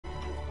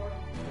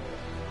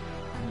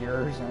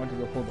yours. I went to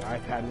go pull the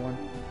iPad one.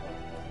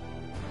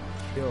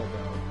 Chill, bro.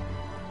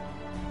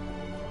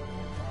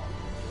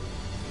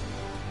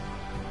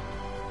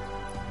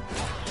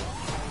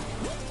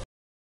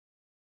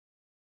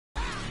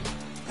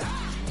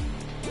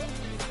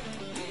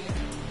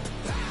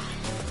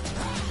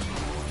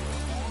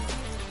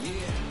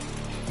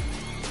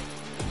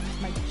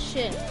 My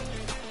chin.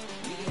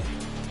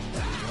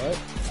 What?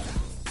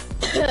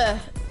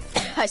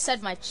 I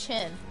said my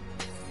chin.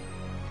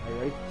 Are you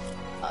ready?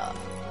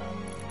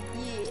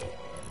 Yeah.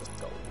 Let's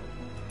go.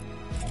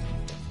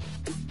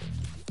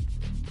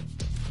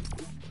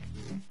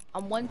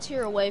 I'm one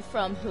tier away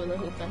from hula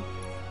hooping.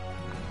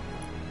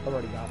 I've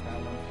already got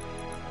that one.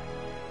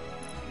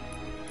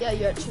 Yeah,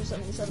 you're at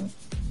 277.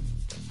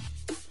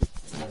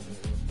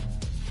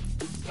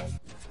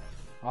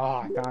 Oh,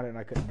 I found it and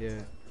I couldn't do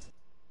it.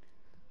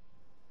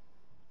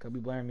 Could be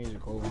blaring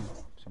music over.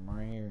 So I'm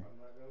right here.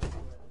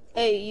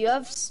 Hey,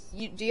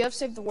 do you have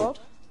Save the World?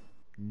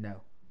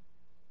 No.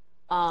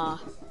 Ah.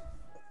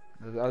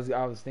 I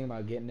was thinking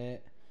about getting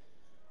it.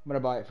 I'm gonna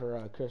buy it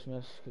for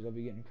Christmas because I'll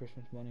be getting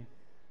Christmas money.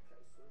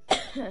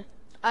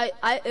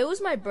 It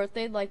was my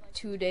birthday like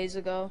 2 days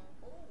ago,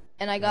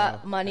 and I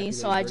got money, happy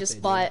so late I birthday,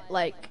 just bought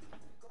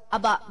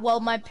well,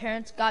 my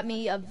parents got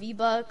me a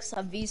V-Bucks,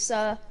 a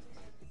Visa,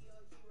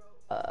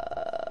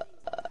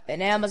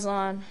 an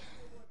Amazon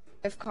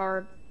gift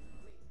card,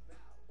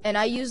 and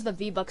I used the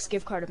V-Bucks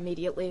gift card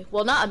immediately.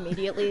 Well, not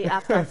immediately,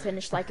 after I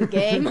finished like a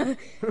game.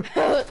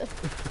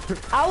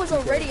 I was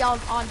already on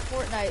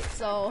Fortnite,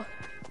 so.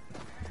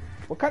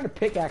 What kind of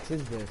pickaxe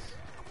is this?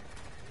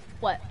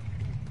 What?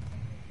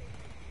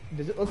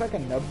 Does it look like a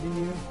nub to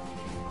you?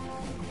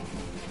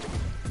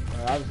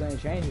 I was gonna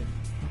change it.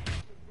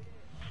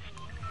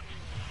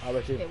 How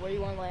about you? Okay, where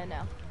you want to land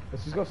now?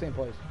 Let's just go same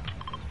place.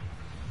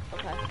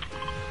 Okay.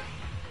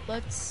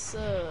 Let's,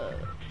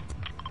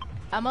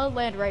 I'm gonna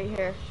land right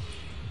here.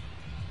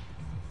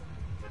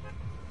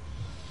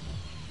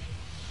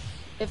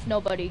 If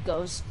nobody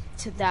goes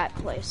to that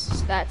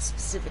place, that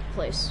specific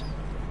place.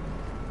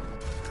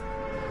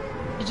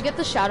 Did you get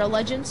the Shadow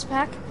Legends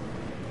pack?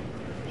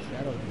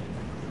 Shadow.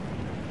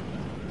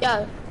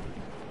 Yeah.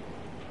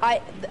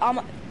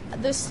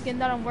 This skin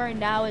that I'm wearing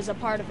now is a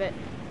part of it.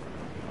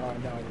 No, I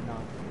did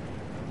not.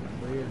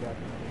 Weird.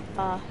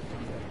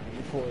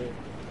 For it.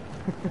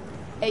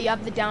 Hey, you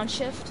have the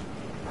downshift?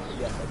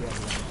 Yes, I do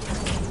have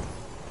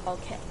it.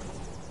 Okay.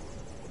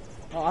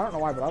 Oh, I don't know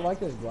why, but I like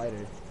this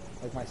glider.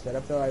 Like my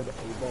setup though, I have the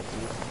 8-ball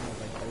piece.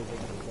 Like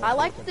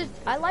everything.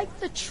 I like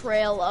the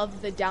trail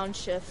of the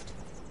downshift.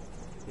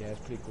 Yeah, it's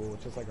pretty cool.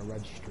 It's just like a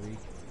red streak.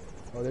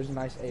 Oh, there's a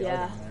nice AR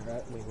Yeah. down there.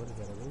 Right? Wait, what is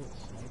that? A little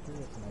sniper?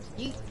 That's a nice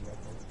AR you got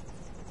there.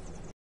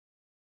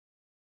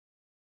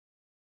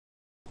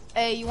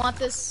 Hey, you want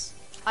this?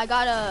 I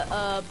got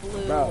a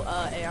blue Bro.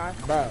 AR.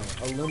 Bro,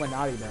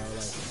 Illuminati, bro.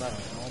 Like, bro.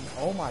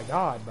 Oh my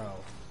god, bro.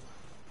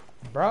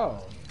 Bro.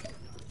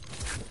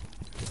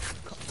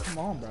 Come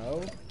on,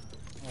 bro.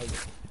 Like,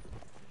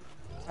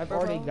 I've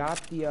already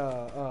got the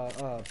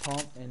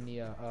pump and the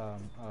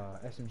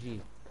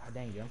SMG. God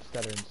dang it, I'm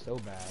stuttering so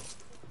bad.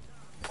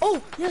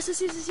 Oh, yes.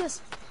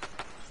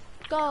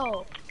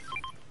 Go.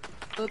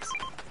 Oops.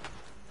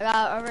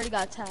 I already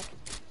got attack.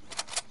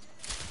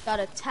 Got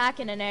attack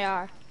and an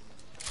AR.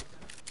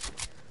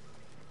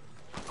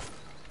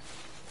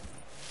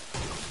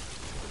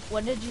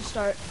 When did you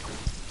start?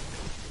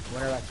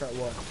 When did I start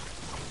what?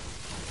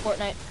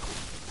 Fortnite.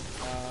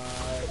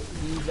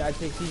 I'd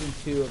say season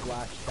 2 of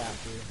last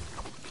chapter.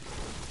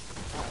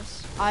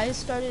 I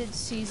started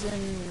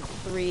season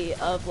 3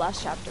 of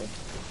last chapter.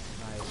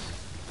 Nice.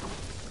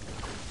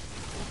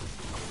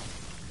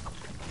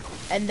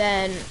 And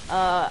then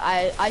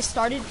I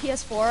started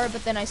PS4,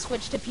 but then I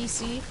switched to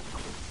PC,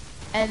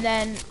 and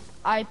then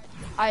I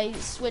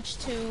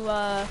switched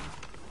to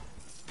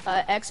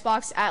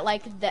Xbox at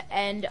like the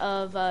end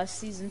of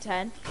season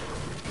 10.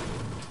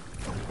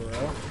 For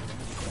real?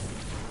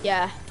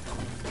 Yeah.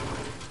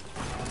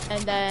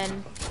 And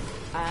then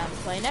I'm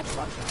playing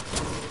Xbox now.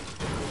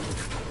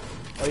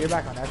 Oh, you're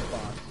back on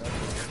Xbox. Okay.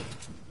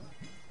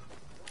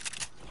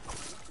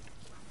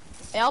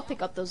 Hey, I'll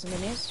pick up those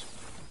minis.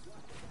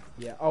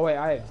 Yeah. Oh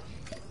wait,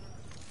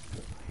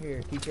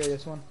 Here, can you carry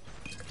this one?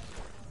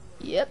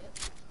 Yep.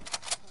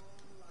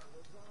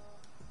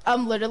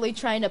 I'm literally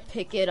trying to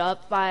pick it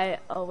up by.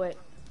 Oh wait,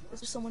 is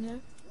there someone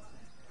here?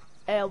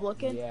 Hey, I'm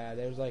looking. Yeah,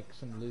 there's like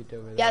some loot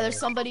over there. Yeah, there's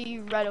somebody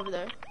right over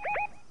there.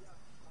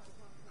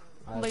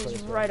 Alright,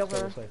 Somebody's right over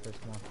there.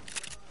 First, come on.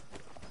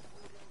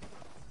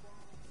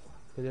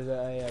 There's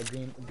a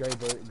green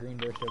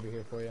burst over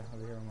here for you.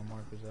 Over here on my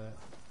markers at.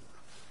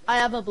 I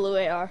have a blue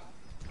AR.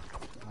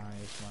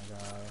 Nice, my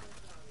guy.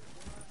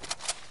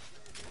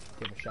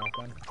 Do you have a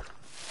shotgun?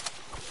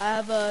 I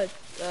have a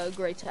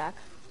gray tack.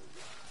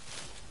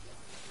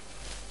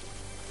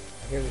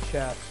 I hear the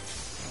chest.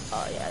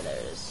 Oh yeah, there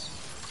it is.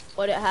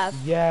 What it have?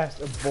 Yes,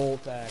 a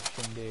bolt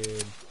action,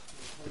 dude.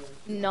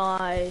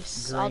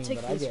 Nice. Green, I'll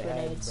take but these I get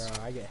grenades.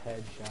 Bro, I get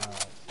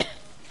headshots.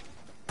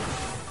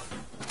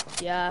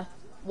 Yeah.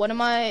 One of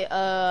my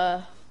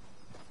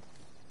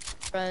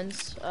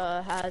friends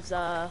has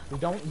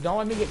Don't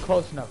let me get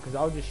close enough, cause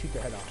I'll just shoot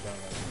their head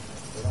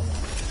off. They don't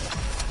want it.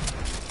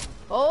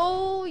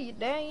 Oh,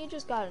 dang! You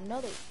just got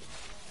another.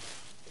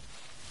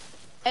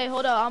 Hey,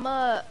 hold up! I'm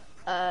a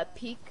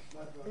peek.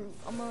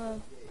 I'm a.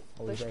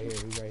 Oh, he's right here.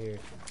 He's right here.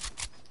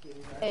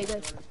 Hey,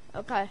 good.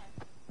 Okay.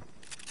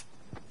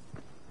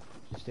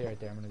 Just stay right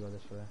there. I'm gonna go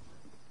this way.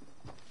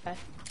 Okay.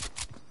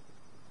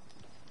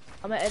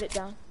 I'm gonna edit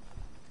down.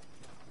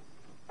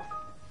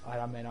 Alright,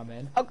 I'm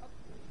in.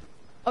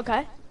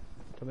 Okay.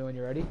 Tell me when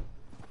you're ready.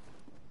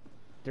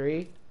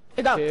 3,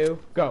 Here go. 2,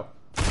 go.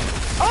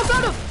 Oh, I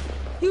got him!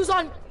 He was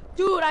on.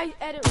 Dude, I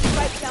edit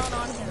right down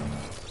on him.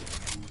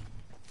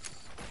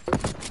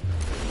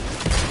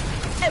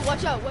 Hey,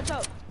 watch out! Watch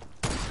out!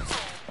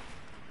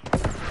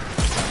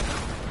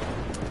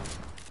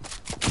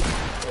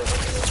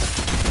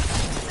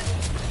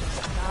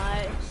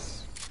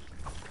 Nice.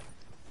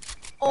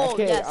 Oh,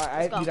 Okay, yes.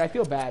 Let's dude, go. I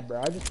feel bad,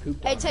 bro. I just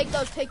pooped. Hey, on take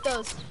those. Take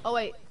those. Oh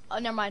wait. Oh,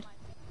 never mind.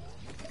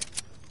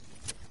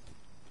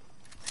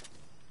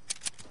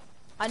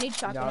 I need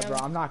shotgun No, bro,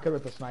 ammo. I'm not good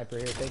with the sniper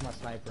here. Take my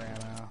sniper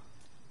ammo.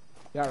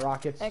 You got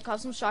rockets? Hey, call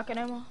some shotgun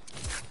ammo.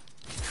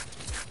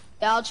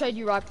 Yeah, I'll trade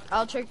you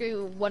I'll trade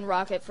you 1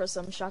 rocket for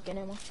some shotgun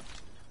ammo.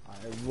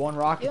 One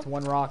rocket's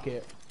one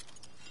rocket.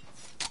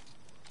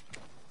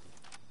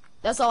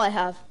 That's all I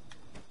have.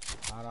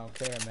 I don't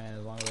care, man.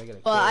 As long as I get a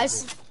But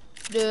kill,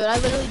 dude, I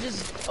literally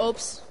just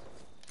oops.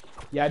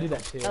 yeah, I do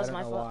that too. That was I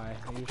don't my know fault. why.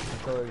 I use the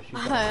controller to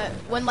shoot that.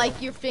 When like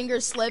your finger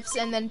slips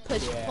and then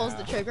pulls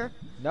the trigger.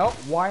 Nope.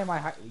 Why am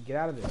I? Get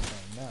out of this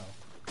thing. No.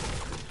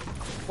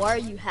 Why are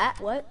you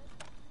what?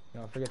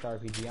 No, forget the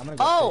RPG. I'm gonna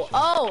go fishing.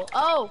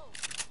 Oh.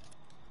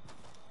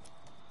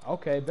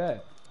 Okay,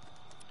 bet.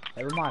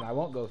 Never mind. I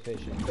won't go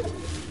fishing.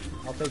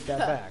 I'll take that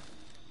back.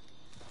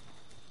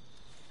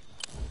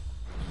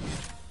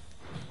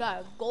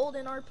 Got a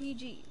golden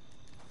RPG.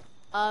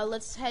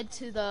 Let's head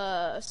to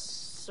the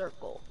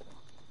circle.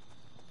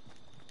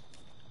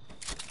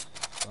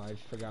 Oh, I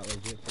just forgot.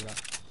 Legit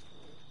forgot.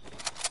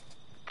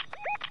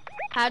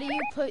 How do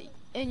you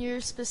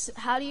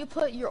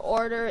put your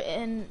order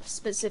in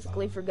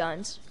specifically for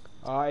guns?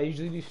 I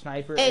usually do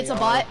sniper. Hey, it's a AR.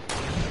 bot.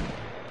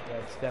 Yeah,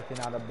 it's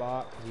definitely not a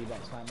bot because he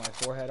don't snipe my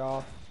forehead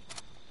off.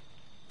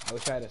 I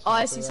wish I had a sniper. Oh,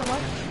 I see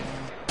someone.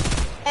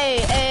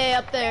 Hey,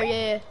 up there,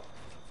 yeah.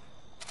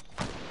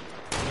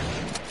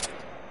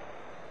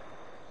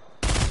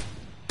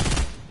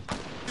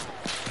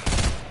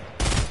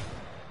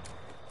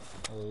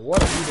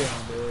 What are you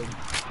doing, dude?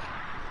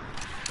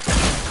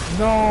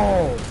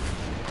 No!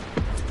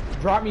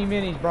 Drop me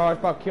minis, bro. I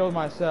about killed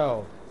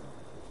myself.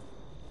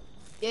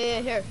 Yeah,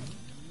 here.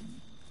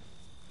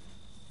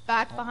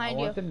 Back behind I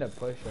you. want them to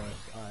push us.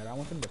 Alright, I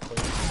want them to push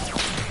us.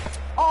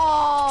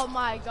 Oh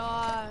my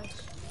gosh.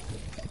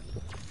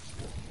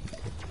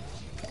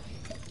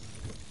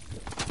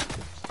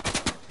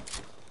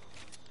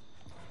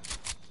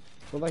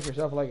 Feel like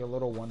yourself like a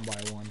little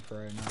 1x1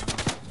 for right now.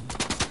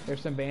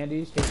 There's some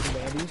bandies. Take some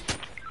bandies.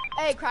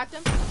 Hey, cracked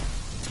him. Get some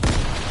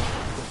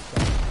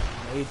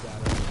nades out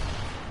of it.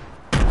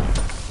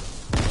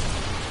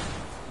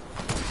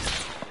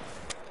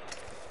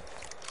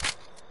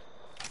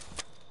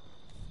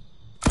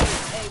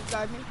 Hey,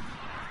 guard me.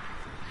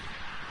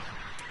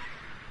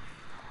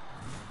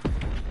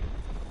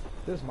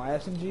 This is my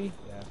SMG?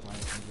 Yeah, it's my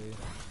SMG.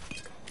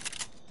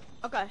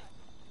 Okay.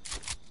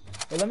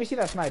 Hey, let me see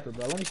that sniper,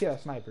 bro. Let me see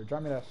that sniper.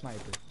 Drop me that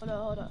sniper.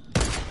 Hold up.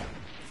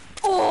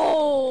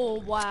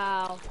 Oh,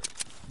 wow.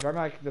 Drop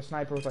me like the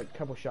sniper with like a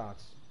couple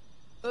shots.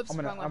 Oops, I'm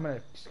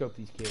gonna scope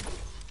these kids.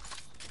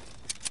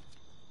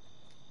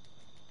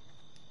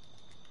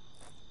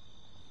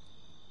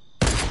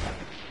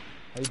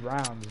 I need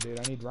rounds, dude.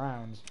 I need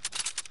rounds.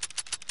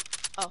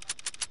 Oh.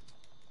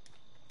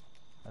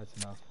 That's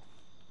enough.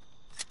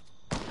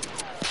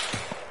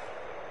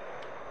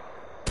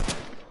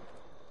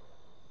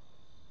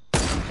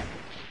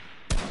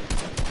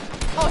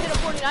 Oh, hit him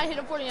 49, hit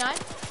him 49.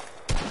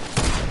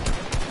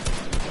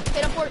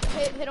 Hit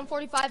him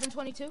 45 and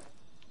 22.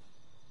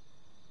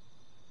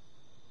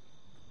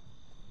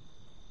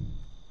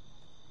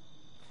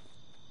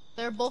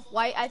 They're both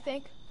white, I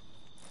think.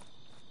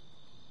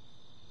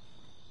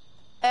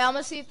 Hey, I'm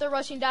gonna see if they're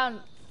rushing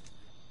down.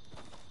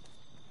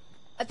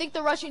 I think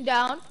they're rushing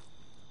down.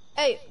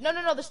 Hey, no,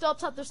 they're still up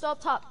top,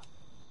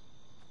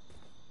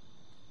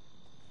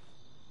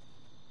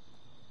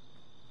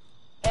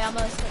 Hey, I'm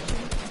gonna start shooting.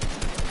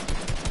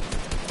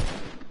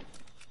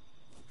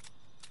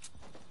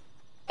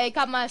 Hey,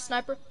 caught my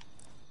sniper.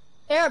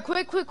 Here,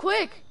 quick.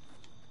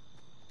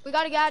 We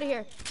gotta get out of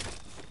here.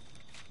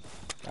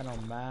 Got no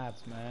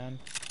mats, man.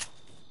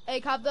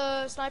 Hey, cop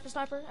the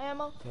sniper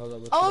ammo. Hold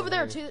up, Oh, over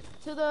there, to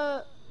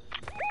the...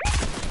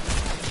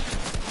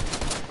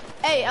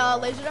 Hey,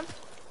 lasered him.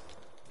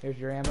 Here's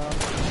your ammo.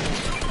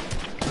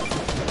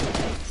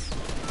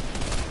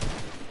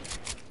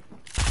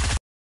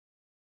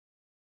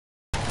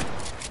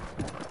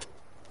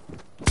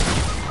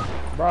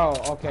 Bro,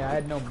 okay, I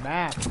had no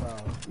mats, bro.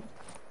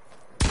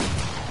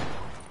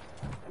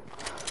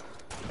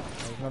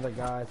 There's another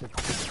guy.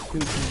 It's two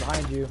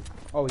behind you.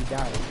 Oh, he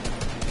died.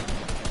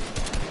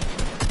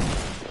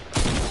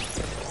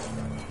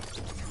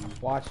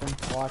 Watch him,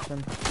 watch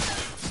him.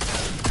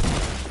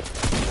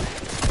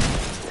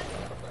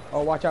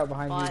 Oh, watch out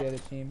behind you, the other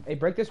team. Hey,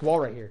 break this wall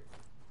right here.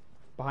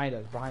 Behind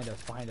us, behind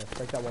us, behind us.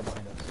 Break that wall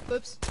behind us.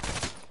 Oops.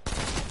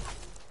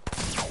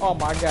 Oh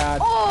my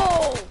god.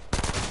 Oh!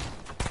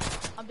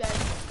 I'm dead.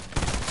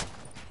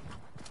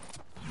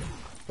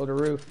 Go to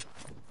the roof.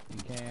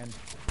 You can.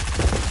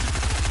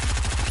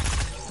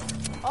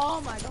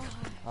 Oh my god.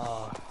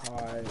 Oh,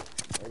 alright.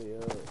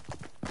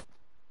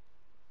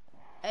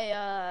 Hey,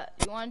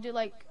 you wanna do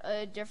like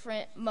a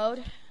different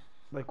mode?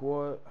 Like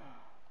what?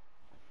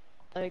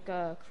 Like,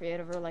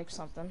 creative or like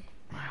something?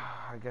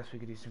 I guess we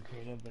could do some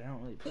creative, but I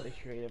don't really play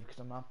creative because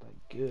I'm not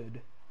that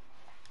good.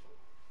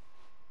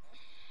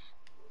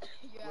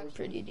 You're actually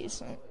pretty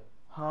decent.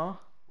 Huh?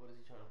 What is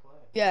he trying to play?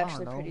 You're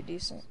actually pretty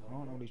decent. I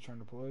don't know what he's trying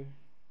to play.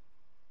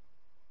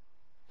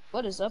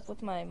 What is up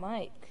with my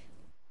mic?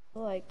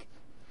 Like...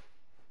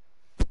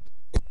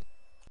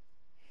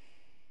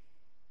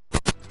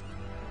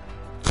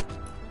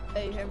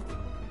 Hey, you hear me?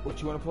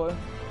 What you want to play?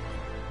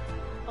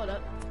 Hold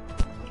up.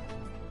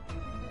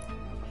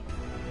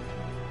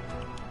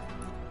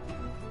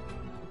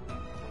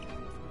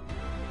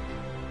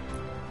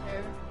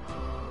 There.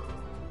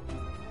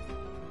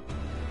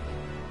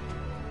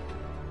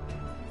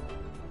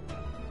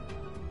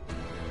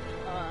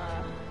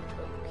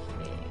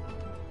 Okay.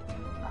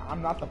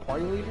 I'm not the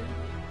party leader?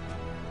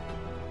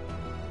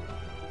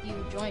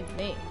 You joined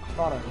me. I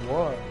thought I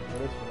was.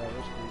 But it's whatever,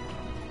 it's cool.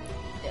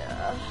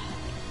 Yeah.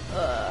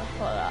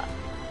 Hold on.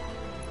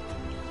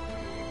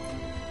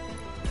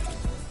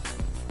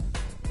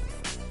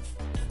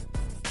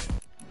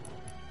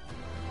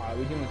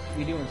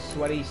 We doing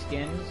sweaty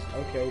skins?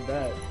 Okay,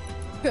 bet.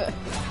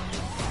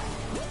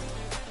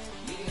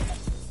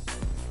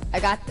 I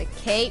got the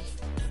cape,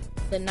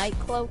 the night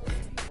cloak.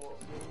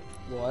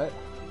 What?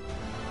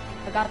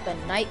 I got the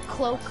night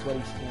cloak.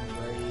 Sweaty skins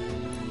right here,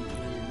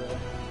 bro.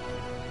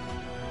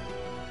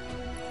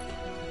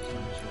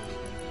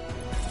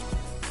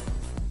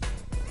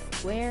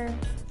 Where?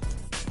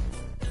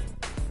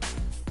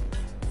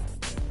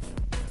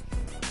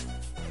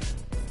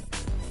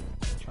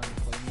 Trying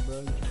to play me, bro?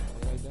 You trying to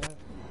play like that?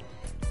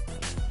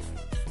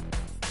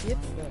 Yep. I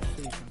bet. So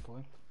you trying to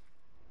play?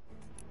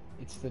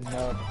 It's the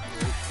nub.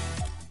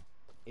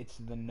 It's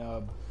the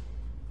nub.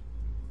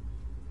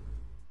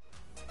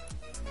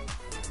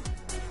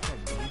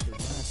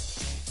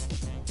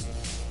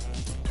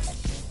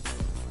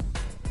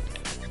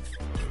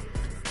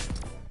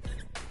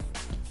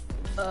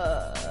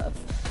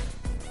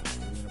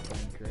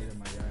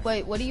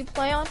 Wait, what do you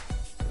play on?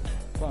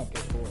 Play on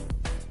PS4.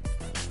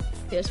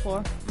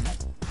 PS4?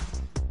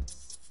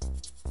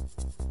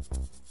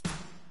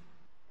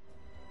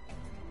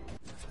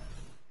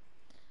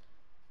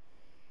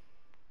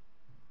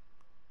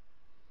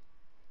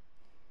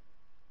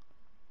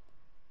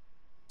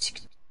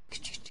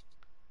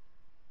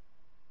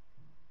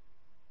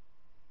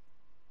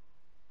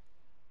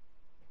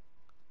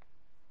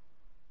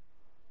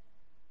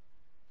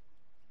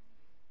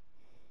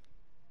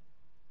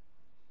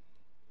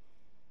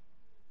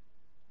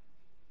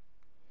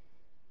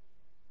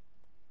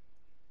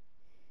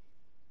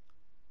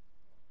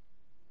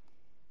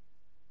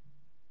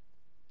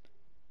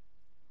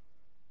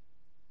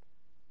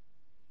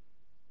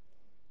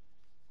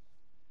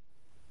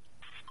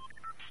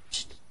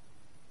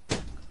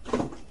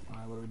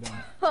 Alright, what are we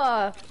doing?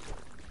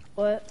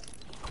 What?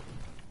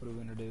 What are we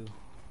gonna do?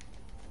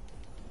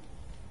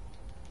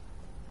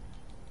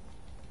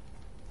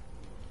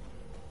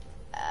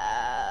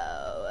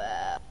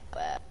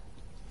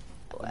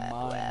 The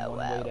mine, one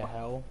way to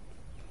hell?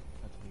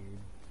 That's weird.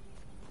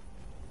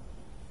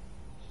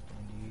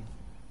 Indeed.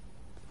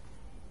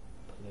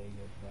 Play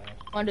good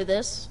fast. Wanna do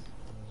this?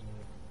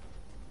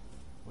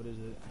 What is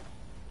it?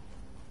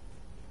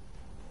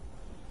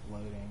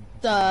 Loading.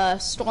 The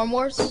Storm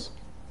Wars?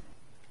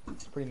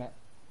 It's pretty nice.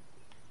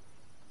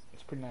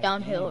 It's pretty nice.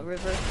 Downhill game.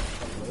 river.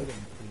 Loading is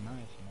pretty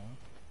nice, you know.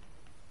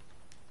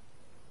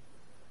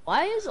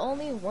 Why is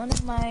only one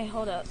of my...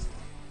 Hold up.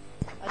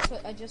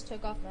 I just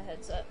took off my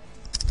headset.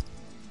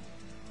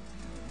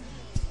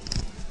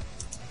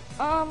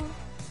 Let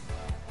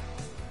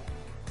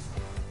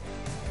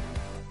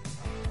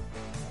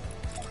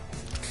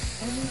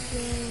me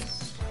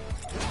just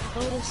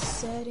go to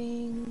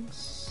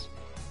settings.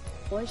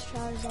 Voice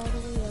chat is all the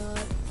way up.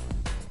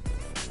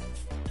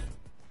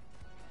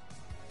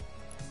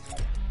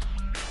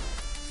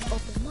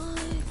 Open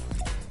mic.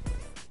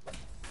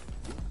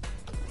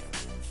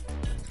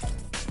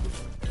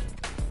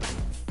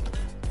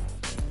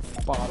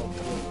 Bottle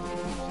flip.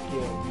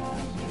 Skill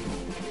master.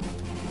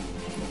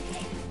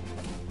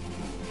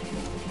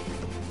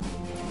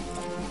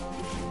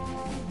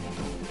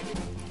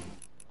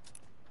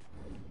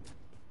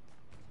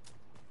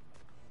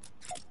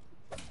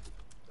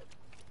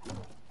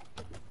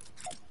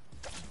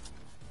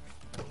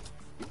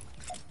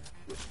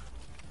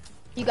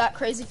 You got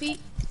crazy feet?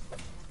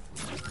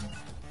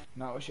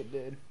 Not wish it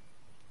did.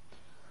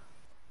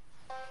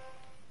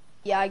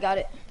 Yeah, I got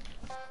it.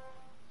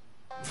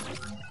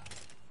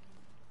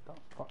 The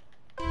fuck?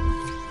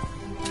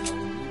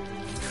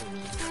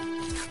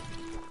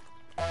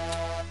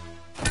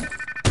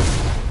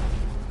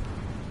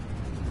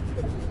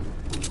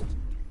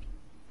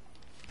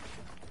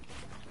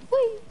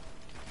 Whee!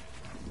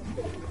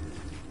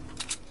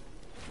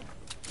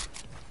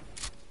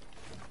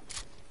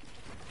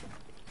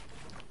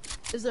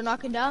 Is there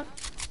knocking down?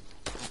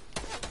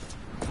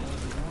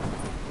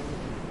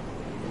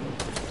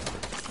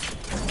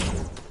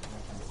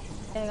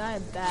 Dang, I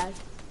am bad.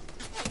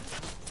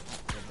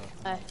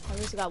 Hey, at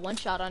least I got one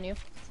shot on you.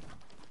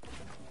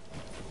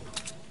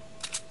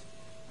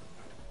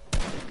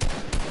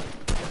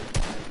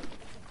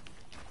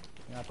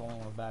 You're not the only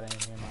one with bad aim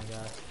here, my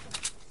guy.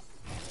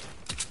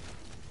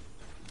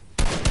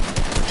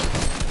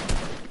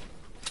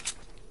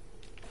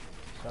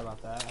 Sorry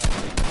about that.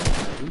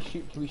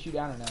 Can we shoot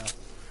down or no?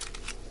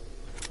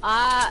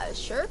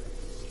 Sure.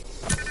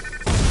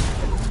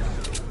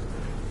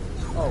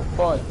 Oh,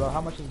 fudge, bro. How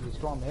much is the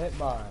storm hit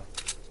by?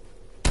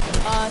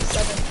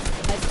 7.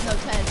 No,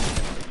 10.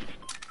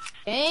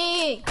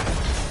 Dang!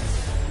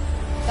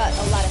 Got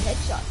a lot of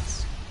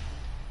headshots.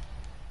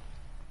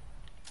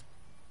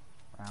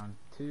 Round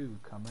 2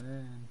 coming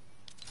in.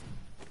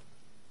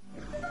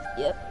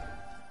 Yep.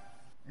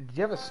 Did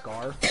you have a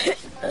scar?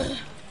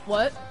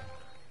 What?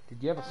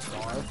 Did you have a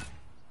scar?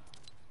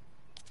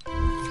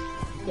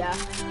 Yeah.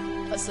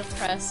 But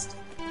suppressed.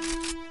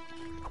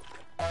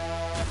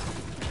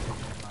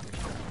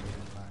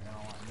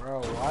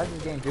 Bro, why does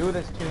this game do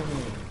this to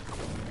me?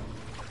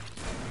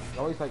 It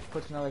always like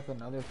puts another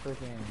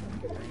freaking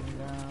thing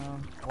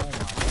down. Oh my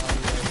god,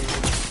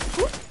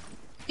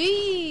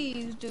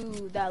 Jeez,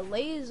 dude, that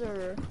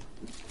laser.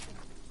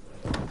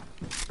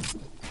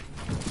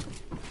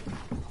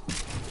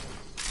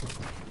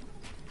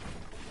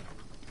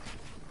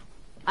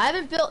 I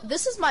haven't built.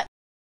 This is my.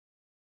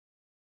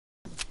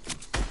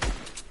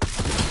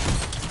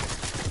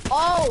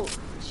 Oh,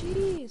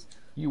 jeez.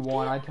 You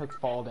won. I took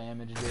fall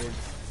damage, dude.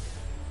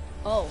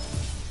 Oh.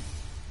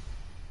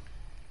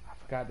 I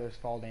forgot there's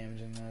fall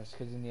damage in this,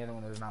 because in the other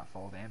one there's not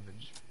fall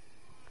damage.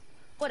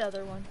 What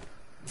other one?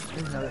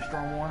 There's another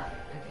storm war.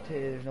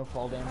 There's no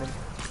fall damage.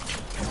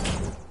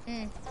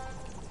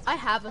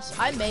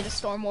 I made a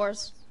Storm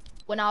Wars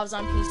when I was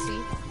on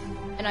PC,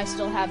 and I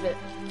still have it.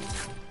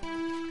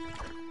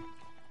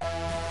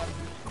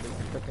 Big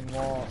freaking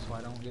wall, so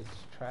I don't get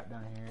trapped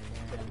down here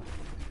again.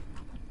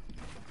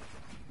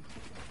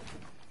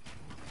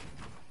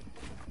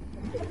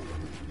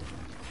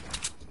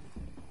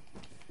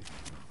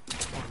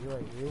 Oh, you're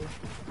right here.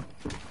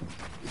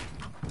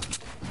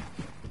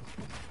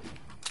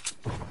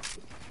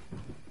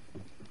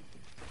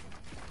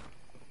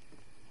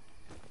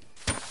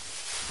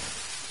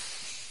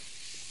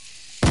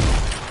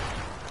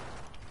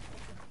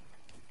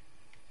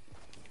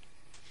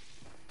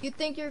 You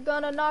think you're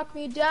gonna knock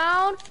me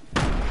down?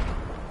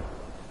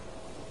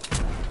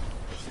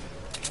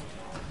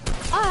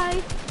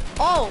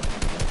 Oh!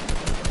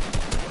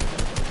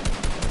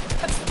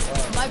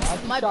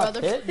 My brother.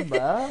 Hitting,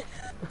 bro.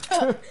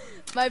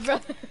 my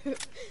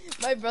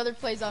brother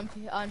plays on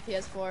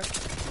PS4.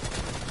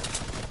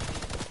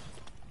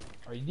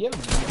 Are you have a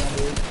minigun,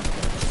 dude?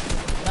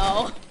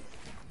 No.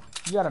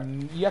 You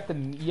have the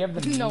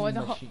No, I meme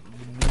don't. machine.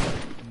 The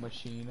meme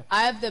machine.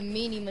 I have the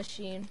meanie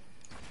machine.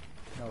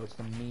 No, it's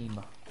the meme.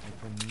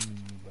 It's the meme.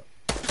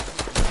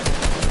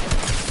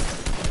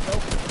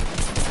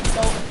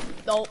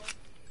 Nope.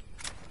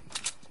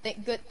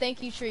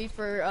 Thank you, Tree,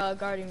 for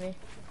guarding me.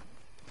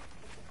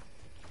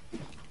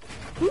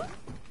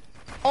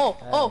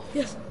 Oh,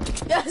 yes,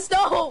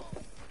 no!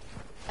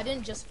 I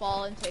didn't just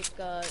fall and take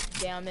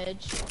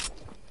damage.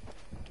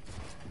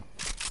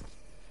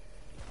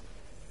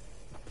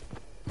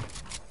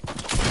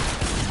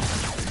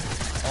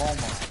 Oh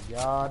my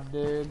god,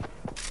 dude.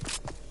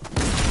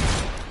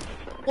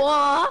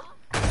 What?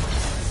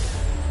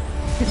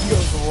 He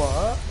goes,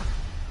 what?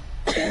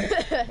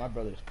 My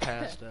brother's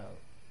passed out.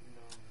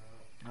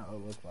 Oh,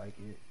 it looked like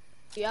it.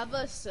 Do you have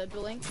a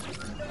sibling?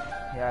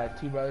 Yeah, I have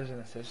 2 brothers and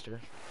a sister.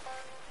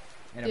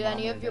 And Do a mom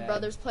any and of a your dad.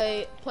 brothers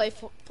play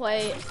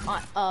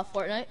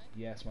Fortnite?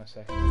 Yes, my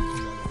second brother.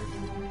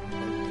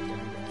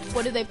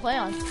 What do they play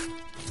on?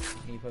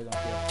 He plays on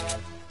PS4.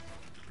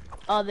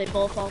 Oh, they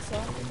both also.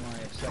 In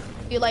my second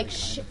Do you like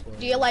brother, he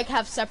do you like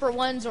have separate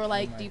ones or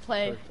like my do you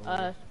play first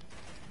brother. Are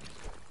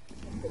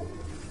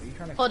you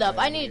trying to Hold up,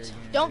 fight I over need here again,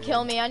 don't dude?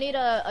 kill me. I need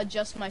to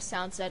adjust my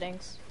sound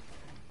settings.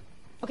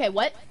 Okay,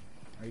 what?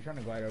 Are you trying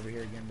to glide over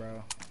here again,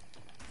 bro?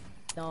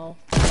 No.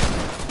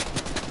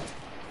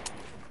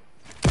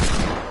 I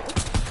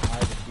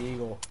have a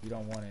deagle. You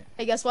don't want it.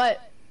 Hey, guess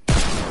what?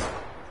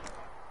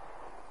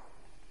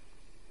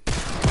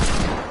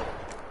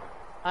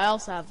 I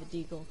also have a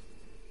deagle.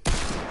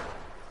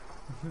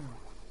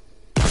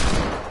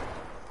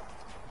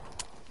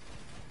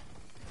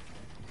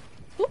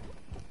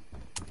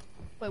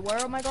 Wait, where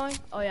am I going?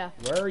 Oh yeah.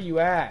 Where are you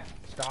at?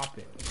 Stop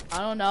it. I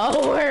don't know.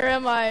 Where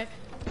am I?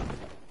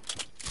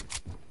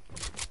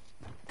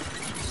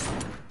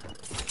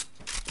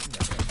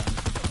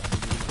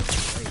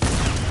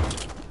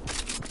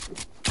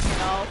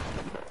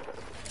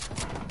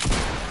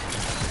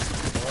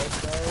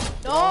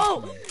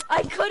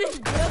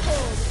 couldn't build.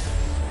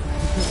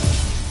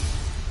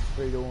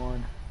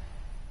 3-1.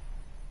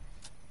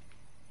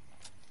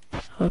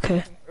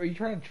 Okay. Are you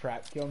trying to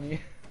trap kill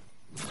me?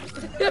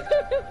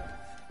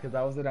 Because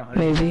I was at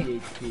 150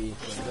 HP, so it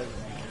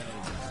doesn't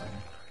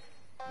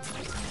make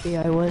sense. Maybe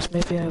I was,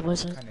 maybe I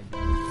wasn't.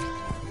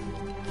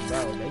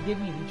 Bro, they give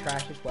me the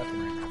trashiest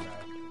weapon right now, bro.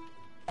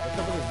 What's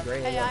up with this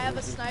gray? Hey, I have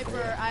a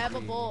sniper. I have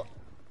a bolt.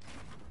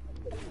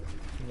 You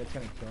think that's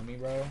gonna kill me,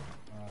 bro? No,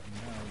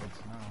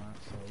 it's not.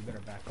 So we better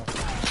back up.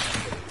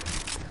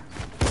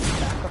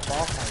 Back up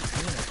off my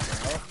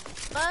penis, bro.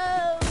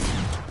 Oh!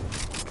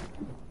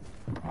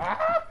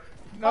 Ah!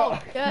 No! Oh,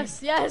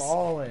 yes, yes!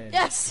 Falling.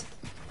 Yes!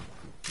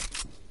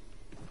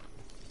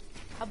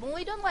 I've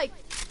only done like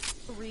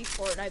 3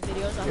 Fortnite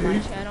videos on my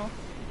channel.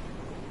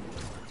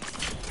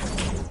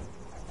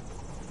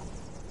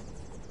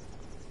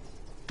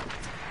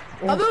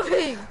 I'm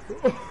moving!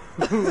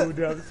 Ooh,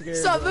 dude, I'm scared.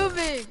 Stop bro.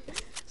 moving!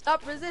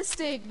 Stop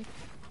resisting!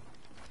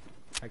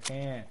 I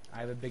can't. I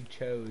have a big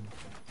chode.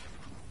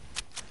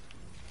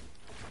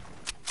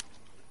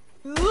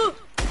 Nope.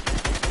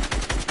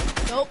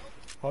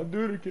 I'll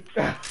do it again.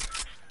 But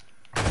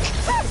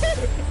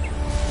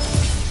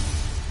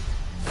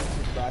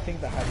I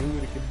think the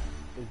Hadouken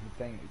is the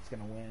thing that's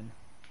gonna win.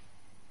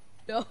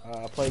 No.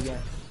 Play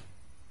again.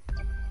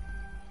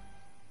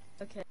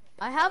 Okay.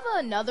 I have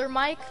another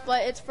mic,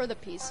 but it's for the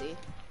PC.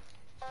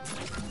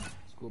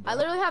 Cool, I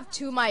literally have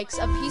 2 mics,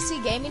 a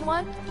PC gaming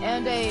one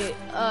and a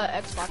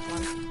Xbox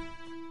one.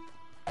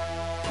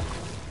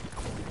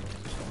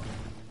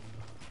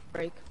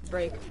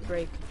 Break.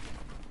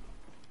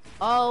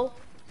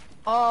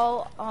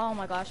 Oh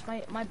my gosh,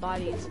 my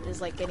body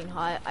is like getting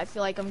hot. I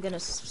feel like I'm gonna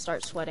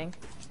start sweating.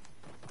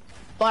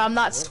 But I'm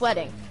not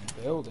sweating.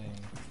 Building.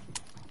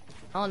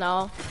 Oh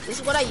no. This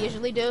is what I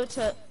usually do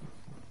to...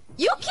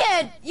 You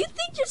kid! You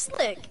think you're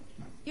slick.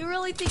 You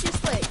really think you're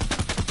slick.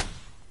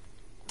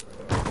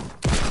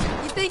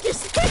 You think you're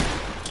slick?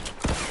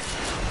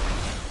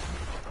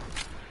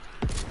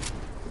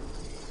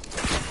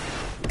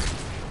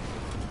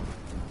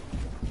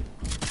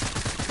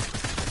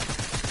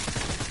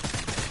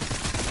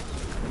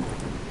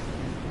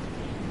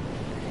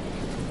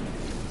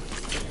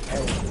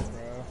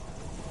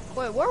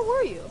 Wait, where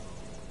were you?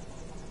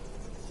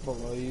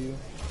 Below you.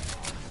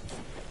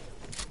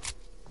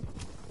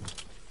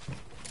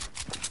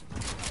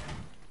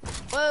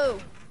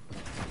 Whoa.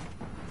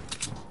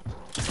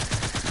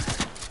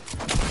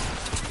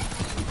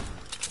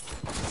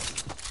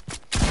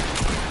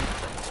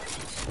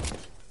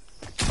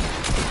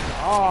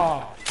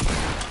 Oh!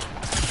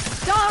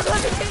 Dog,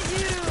 let me hit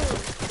you!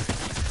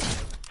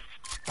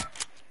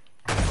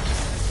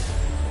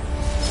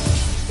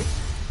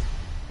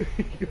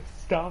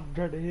 Stop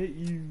trying to hit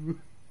you.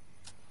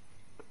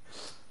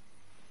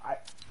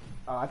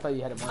 I thought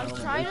you had it more. I'm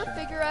trying to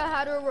figure out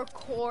how to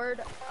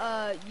record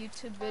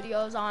YouTube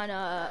videos on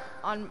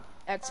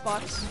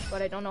Xbox,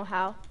 but I don't know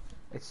how.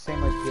 It's the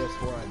same as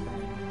PS4, I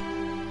think.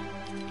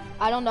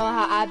 I don't know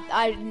how.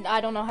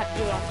 I don't know how to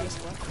do it on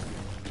PS4.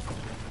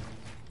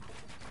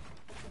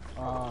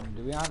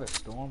 Do we have a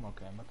storm?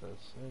 Okay, I'm about to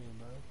say,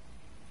 bro.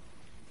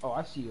 Oh,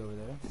 I see you over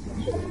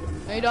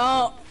there. I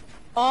don't.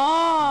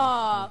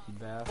 Oh!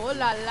 Oh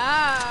la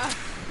la!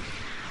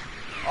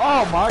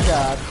 Oh my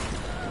god!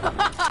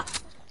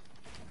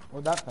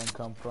 Where'd that thing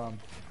come from?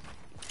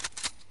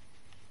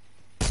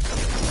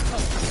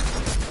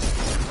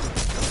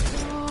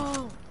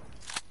 Oh.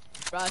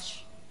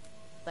 Rush.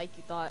 Like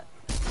you thought.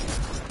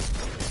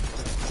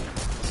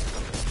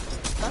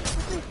 That's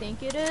what they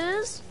think it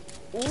is?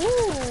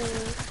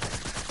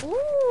 Ooh.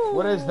 Ooh.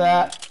 What is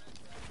that?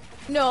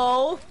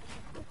 No.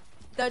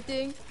 That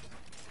thing.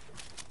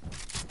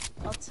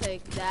 I'll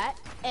take that,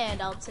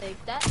 and I'll take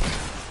that.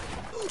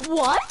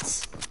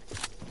 What?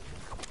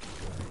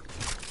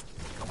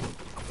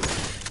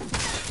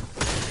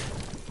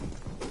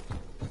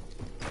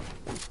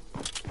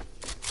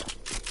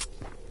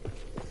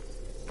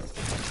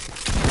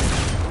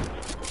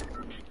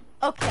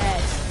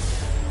 Okay.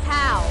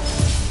 How?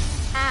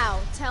 How?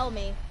 Tell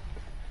me.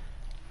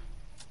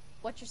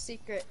 What's your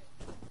secret?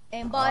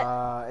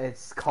 Aimbot?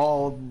 It's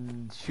called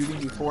shooting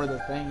before the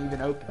thing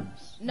even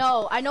opens.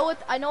 No, I know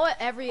what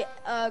every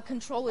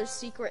controller's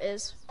secret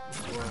is.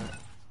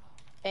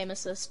 Aim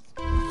assist.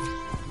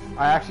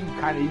 I actually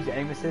kind of use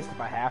aim assist if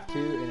I have to,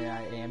 and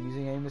I am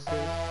using aim assist.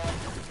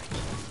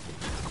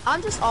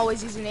 I'm just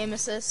always using aim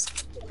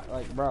assist.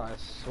 Like, bro, I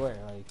swear,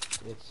 like,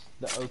 it's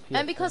the OP.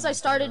 And because I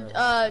started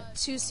one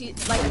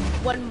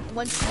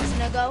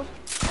season ago.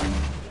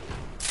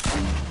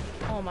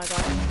 Oh my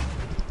god.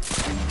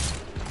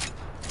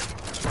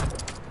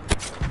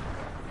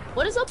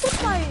 What is up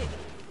with my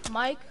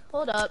mic?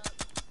 Hold up.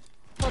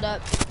 Hold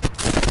up.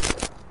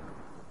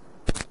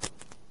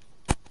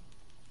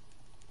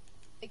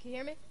 Hey, can you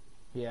hear me?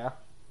 Yeah.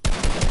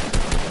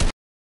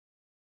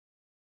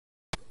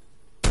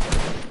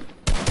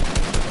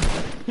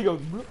 He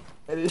goes, bloop,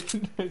 and as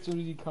soon as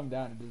you come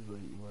down, it is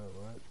like,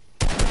 what?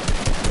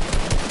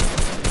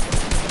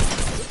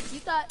 You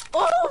thought?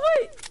 Oh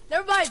wait!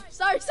 Never mind.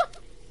 Sorry.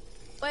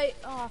 Wait,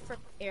 oh, frick,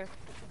 here.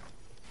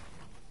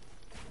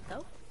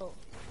 No? Oh.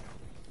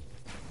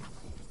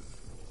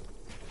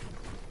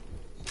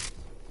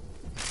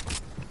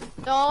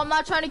 No, I'm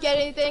not trying to get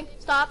anything.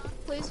 Stop,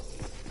 please.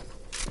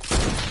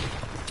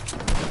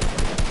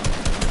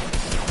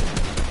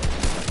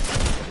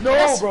 No,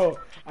 Yes. bro.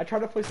 I tried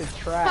to place a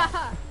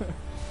trap.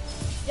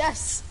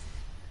 Yes.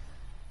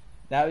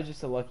 That was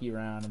just a lucky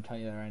round. I'm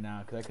telling you that right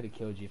now, because I could have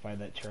killed you if I had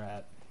that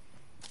trap.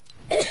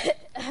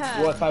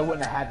 Well, if I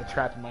wouldn't have had the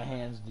trap in my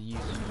hands to use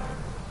it.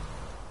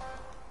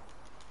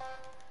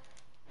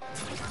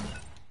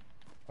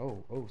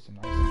 Oh, some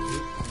nice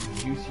loot. Some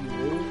juicy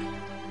loot.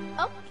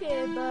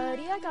 Okay,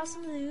 buddy, I got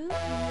some loot.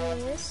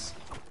 Yes.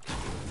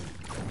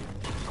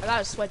 I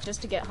gotta switch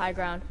just to get high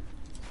ground.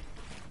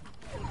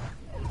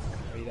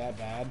 Are you that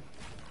bad?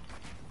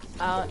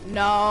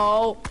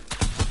 No.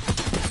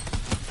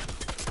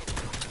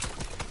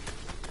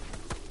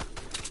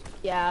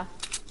 Yeah.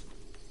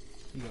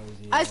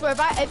 I swear,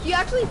 if you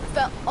actually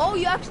fell, oh,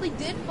 you actually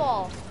did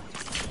fall.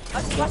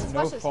 Watch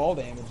this. Fall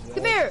damage though.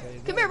 Come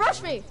here,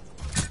 rush me.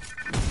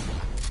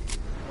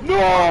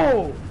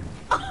 No!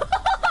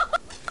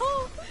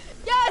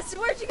 Yes,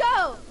 where'd you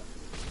go?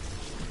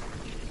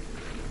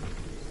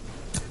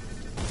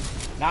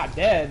 Not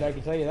dead, I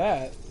can tell you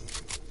that.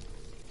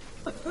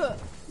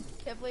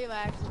 Can't believe I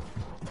actually.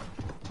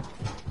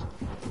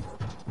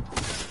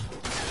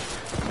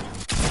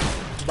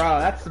 Bro,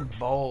 that's some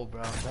bold,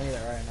 bro. I'm telling you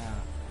that right now.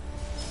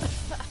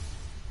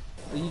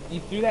 You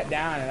threw that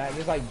down and that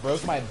just like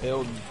broke my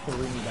build and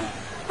threw me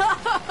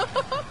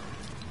back.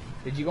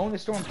 Did you go in the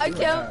storm? I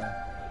can't.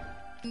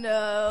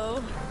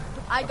 No.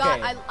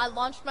 I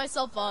launched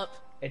myself up.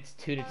 It's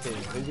 2-2.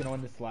 Who's gonna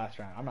win this last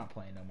round? I'm not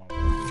playing no more.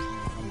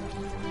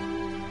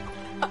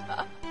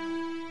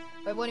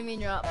 Wait, what do you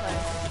mean you're not playing?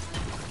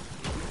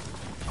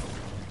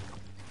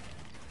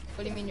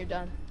 What do you mean you're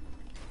done?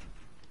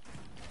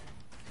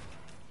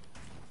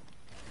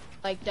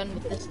 Like done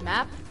with this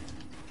map?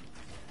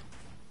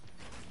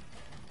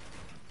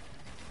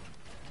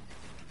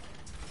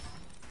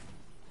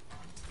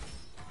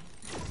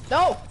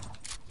 No!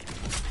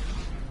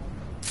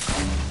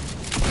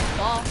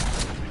 Ball.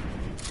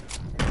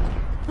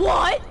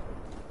 What?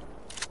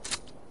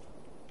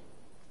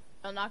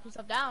 Don't knock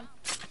yourself down.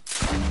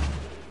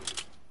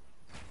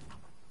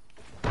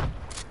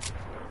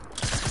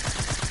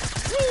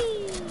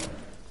 Whee!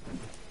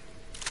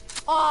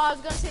 Oh, I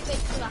was gonna say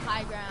thanks for the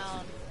high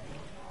ground.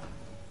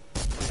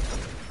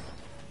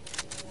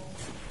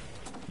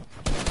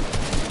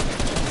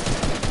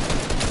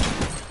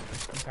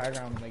 High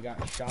ground when they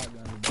got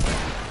shotguns.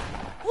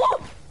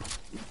 Whoa!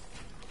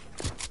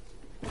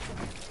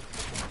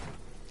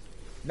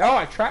 No,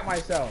 I trapped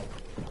myself.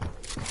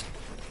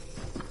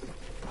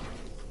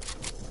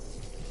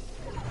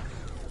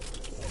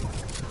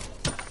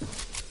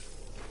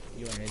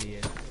 You're an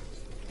idiot.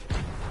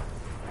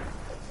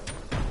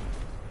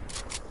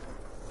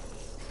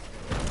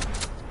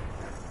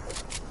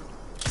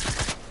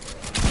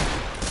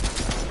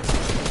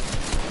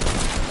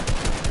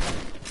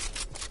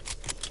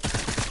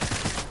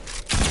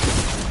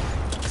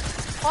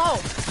 Oh!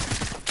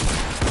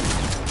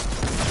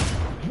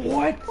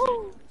 What?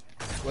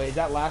 Wait, is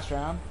that last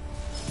round?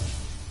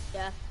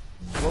 Yeah.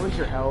 What was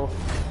your health?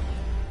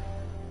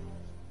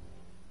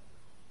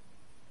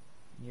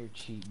 You're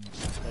cheating.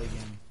 Play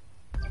again.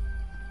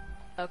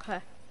 Okay.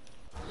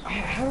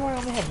 How do I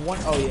only have one?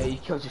 Oh yeah, you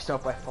killed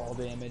yourself by fall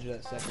damage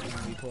that second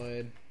time we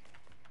played.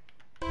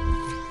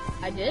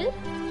 I did?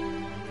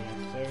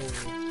 Yes,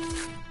 sir.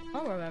 I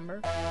don't remember.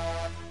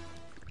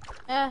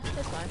 That's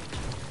fine.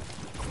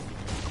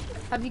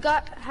 Have you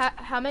got,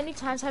 how many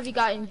times have you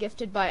gotten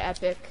gifted by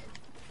Epic?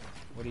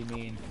 What do you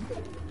mean?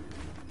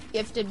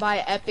 Gifted by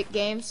Epic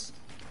Games?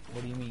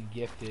 What do you mean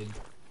gifted?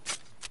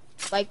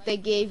 Like they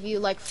gave you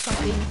like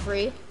something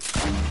free?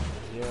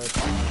 0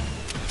 times.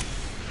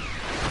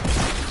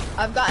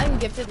 I've gotten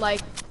gifted like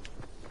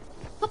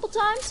a couple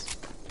times.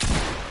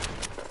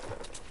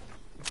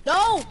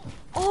 No!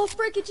 Oh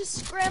frick, it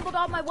just scrambled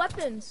all my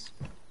weapons.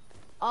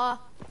 No.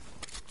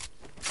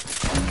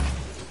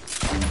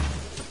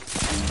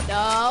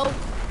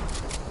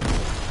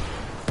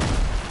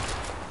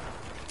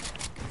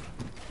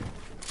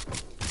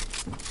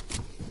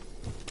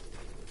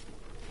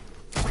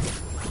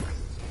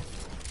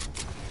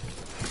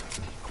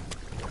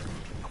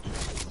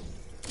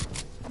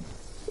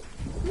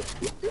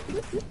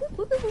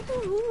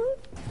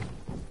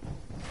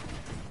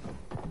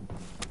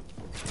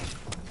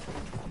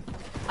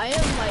 I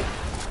am like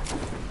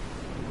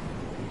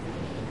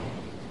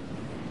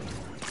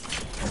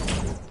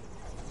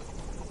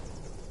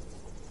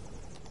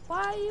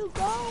why are you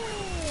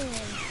going?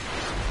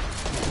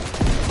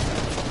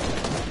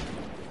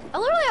 I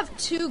literally have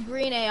 2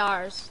 green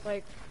ARs,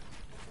 like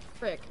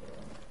frick.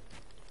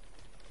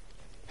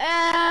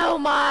 Oh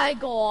my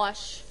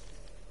gosh.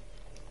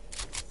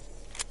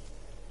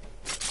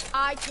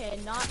 I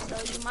cannot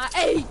tell you my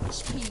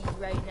HP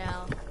right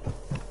now.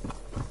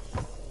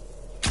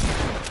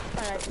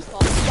 Why did I just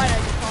fall? Why did I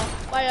just fall?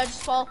 Why did I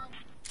just fall?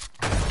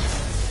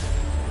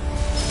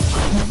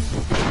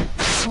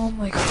 Oh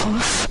my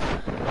gosh.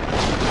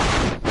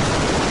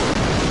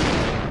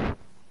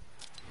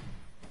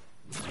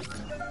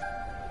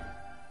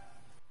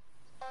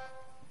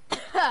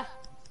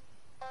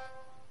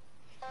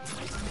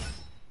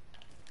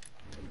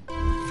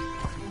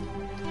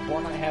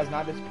 Fortnite has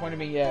not disappointed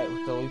me yet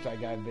with the loot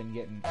I've been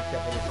getting,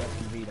 except for this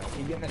SMG though.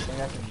 Keep getting the same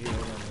SMG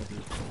over and over.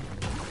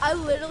 I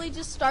literally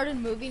just started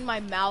moving my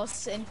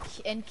mouse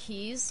and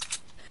keys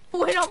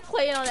when I'm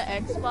playing on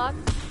an Xbox.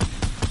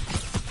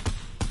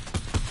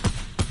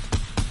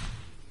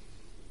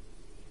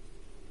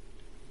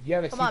 You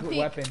have a secret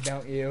weapon,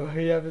 don't you?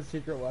 You have a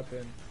secret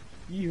weapon.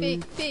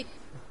 You. Peek.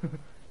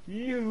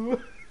 You.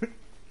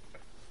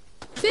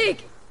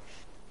 Peek.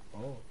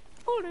 Oh.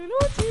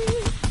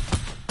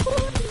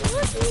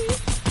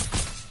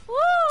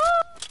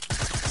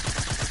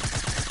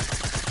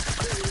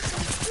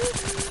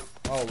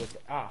 Oh, with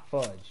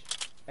fudge.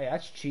 Hey,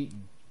 that's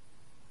cheating.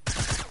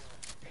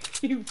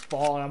 You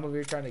fall and I'm over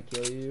here trying to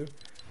kill you.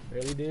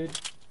 Really, dude?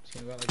 Just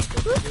gonna go out like a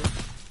dude?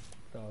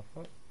 The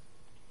fuck?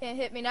 Can't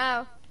hit me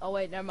now. Oh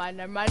wait, never mind.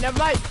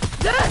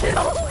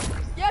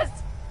 Yes!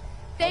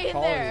 Stay in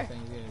there.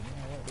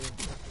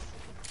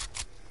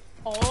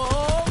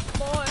 Oh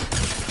boy.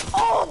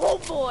 Oh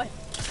boy.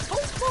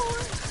 Oh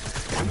boy.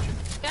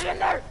 Get in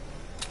there.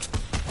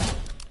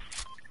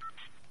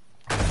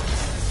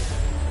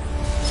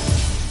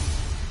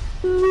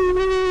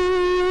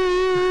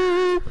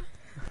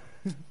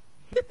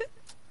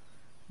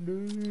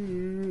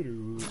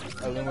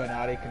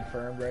 Illuminati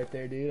confirmed right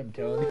there, dude. I'm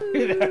telling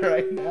you that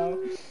right now.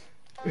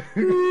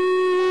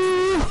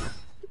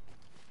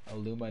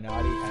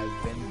 Illuminati has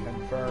been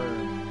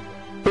confirmed.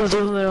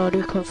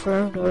 Illuminati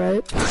confirmed,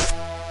 alright?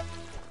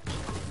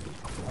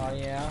 Oh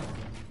yeah?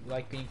 You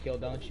like being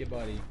killed, don't you,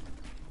 buddy?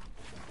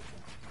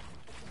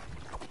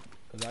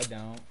 Cause I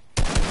don't.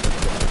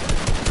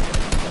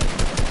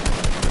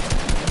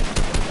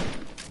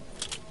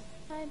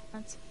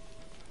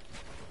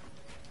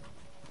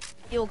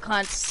 You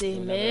can't see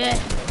me.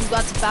 You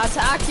got bad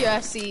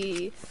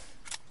accuracy.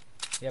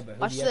 Yeah, but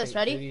watch this.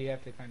 Ready? Who do you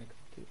have to kind of?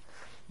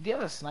 Do you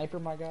have a sniper,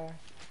 my guy?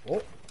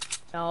 Oh.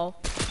 No.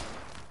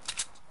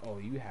 Oh,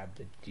 you have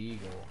the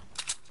deagle.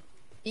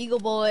 Eagle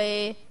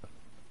boy.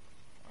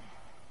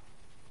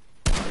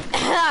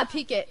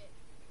 Peek it.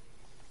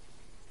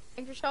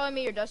 Thanks for showing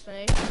me your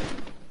destination.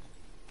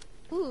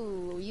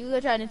 Ooh, you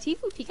are trying to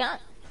Tifu pecan.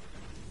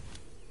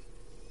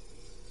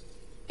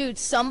 Dude,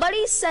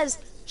 somebody says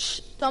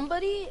trot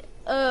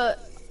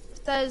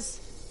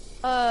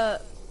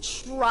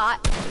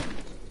sweat.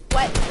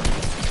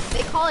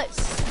 They call it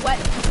sweat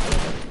peeking.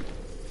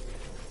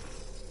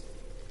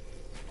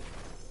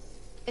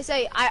 They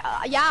say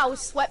I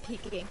was sweat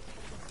peeking.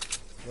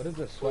 What is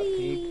a sweat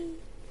peek?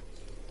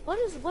 What?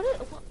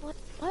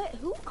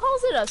 Who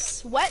calls it a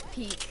sweat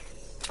peek?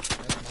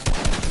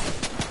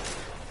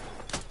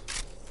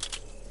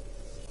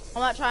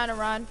 I'm not trying to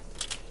run.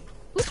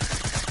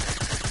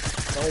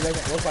 It really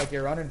doesn't look like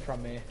you're running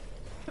from me.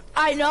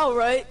 I know,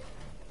 right?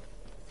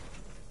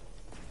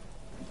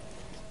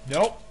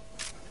 Nope.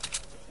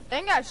 I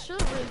think I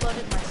should have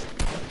reloaded my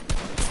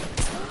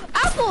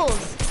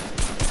apples.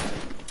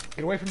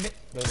 Get away from me.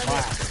 Those are my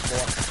apples,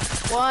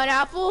 boy. One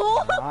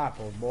apple. My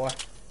apples, boy.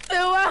 2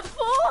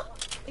 apple.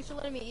 Thanks for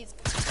letting me eat.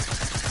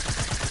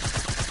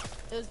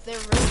 They're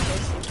really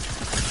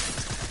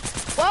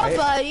tasty. Well,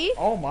 buddy.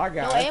 Oh my god.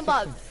 No That's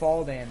aimbot. some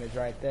fall damage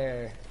right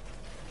there.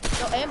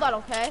 No aimbot,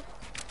 okay?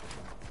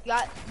 You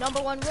got #1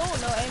 rule,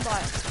 no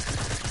aimbot.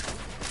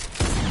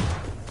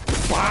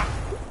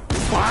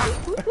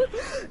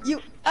 You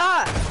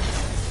that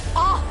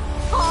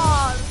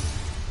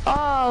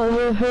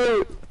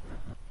hurt.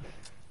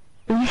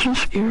 This is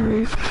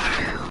scary.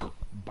 Can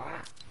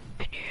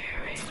you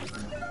hear me?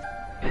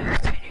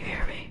 Can you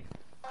hear me?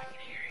 I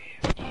can hear you.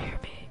 Can you hear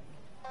me?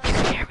 You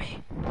can hear me.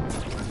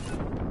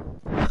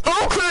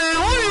 Okay,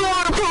 what do you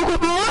want to talk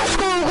about? Let's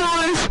go,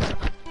 guys.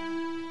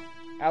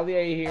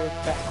 LDA here,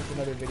 back with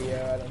another video.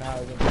 I don't know how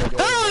it's gonna go.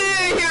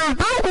 LDA here,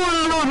 back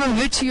with another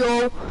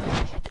video.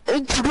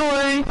 And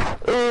today,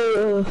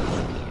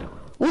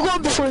 we're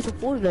going to play some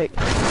Fortnite.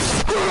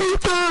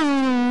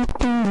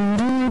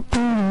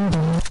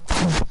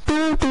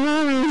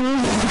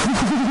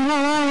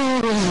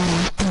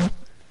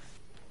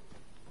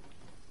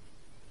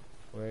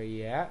 Where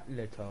you at,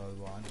 little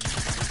one?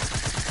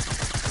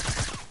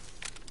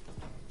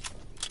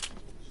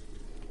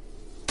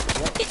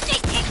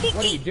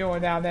 What are you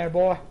doing down there,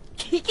 boy?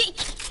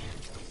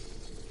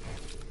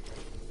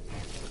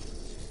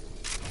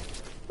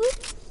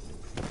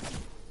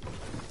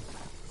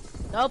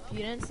 Nope, you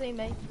didn't see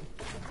me.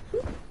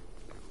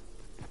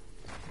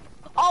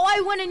 Oh,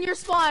 I went in your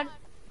spawn.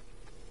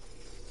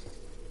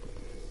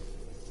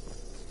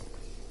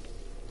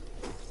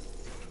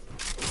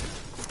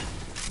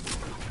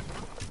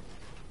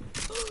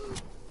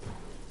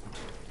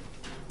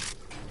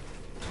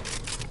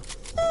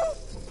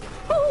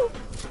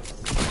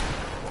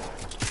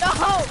 No!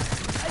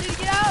 I need to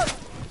get out!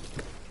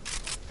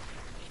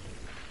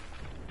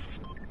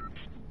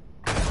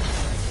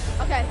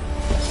 Okay.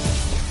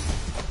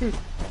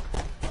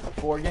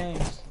 4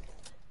 games.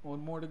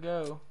 1 more to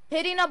go.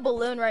 Hitting a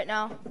balloon right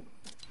now.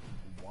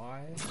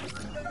 Why?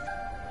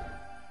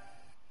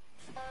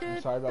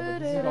 I'm sorry about this.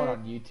 This is going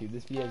on YouTube.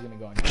 This video is gonna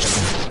go on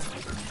YouTube.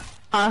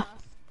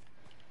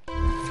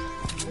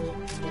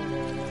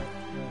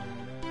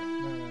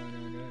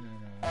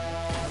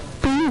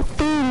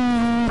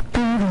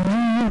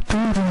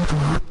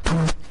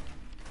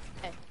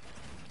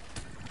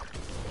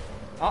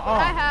 Look what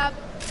I have.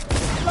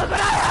 Look what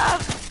I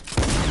have.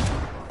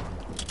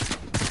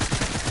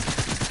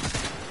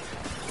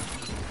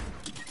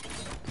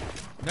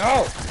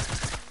 No!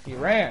 He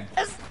ran.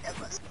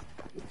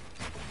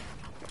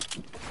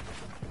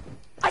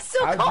 I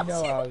still How'd caught you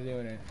know I was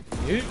doing it?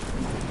 You?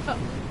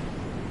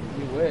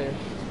 You wish.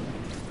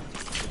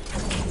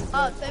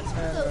 Oh, thanks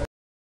for the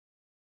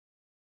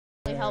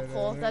really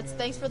helpful.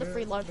 Thanks for the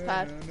free launch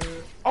pad.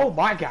 Oh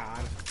my god.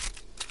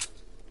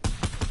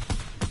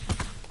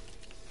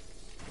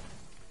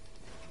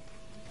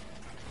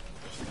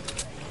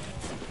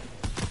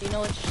 Do you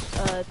know which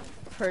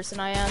person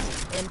I am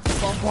in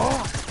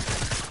football?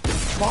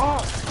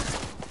 Fuck!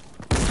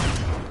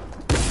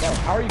 Bro,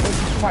 how are you going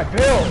to my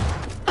build?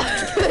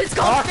 It's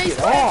called face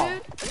up,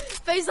 dude.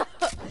 Face up.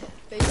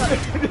 Face up.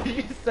 Did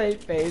you say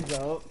phase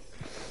up?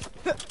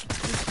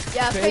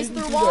 Yeah, face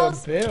through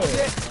walls. Dude,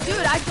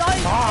 I got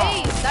his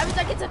face. That means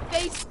I get to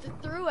face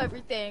through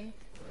everything.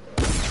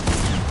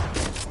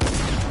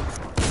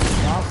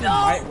 Johnson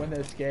might win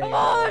this game. Come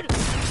on!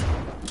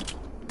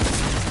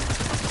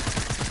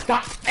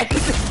 Stop!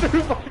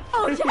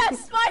 Oh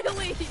yes,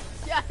 finally!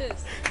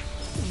 Yes!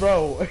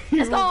 Bro,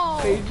 Let's go!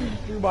 phasing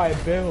through my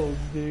builds,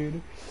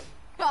 dude.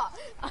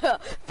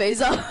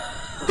 Phase up.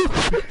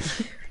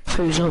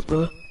 Phase up,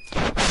 bro.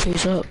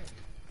 Phase up.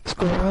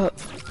 Square up.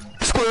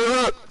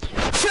 Square up!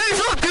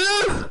 Phase up,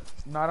 dude!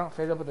 No, I don't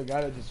phase up with the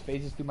guy that just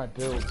phases through my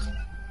builds.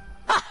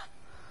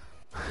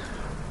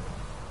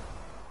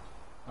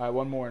 Alright,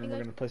 one more and we're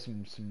gonna play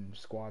some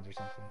squads or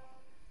something.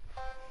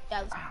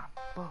 Yeah, let's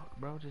Fuck,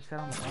 bro, just sat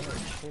on the other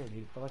chair,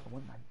 dude. I feel like I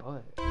went in my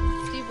butt.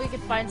 see if we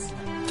can find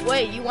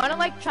wait, you wanna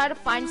like try to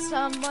find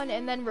someone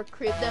and then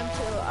recruit them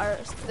to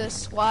the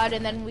squad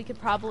and then we could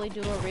probably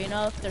do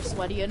arena if they're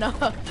sweaty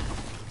enough.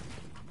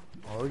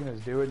 Or we're gonna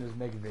do it and just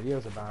make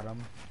videos about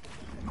them.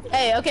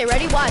 Hey, okay,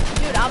 ready? Watch.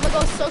 Dude, I'm gonna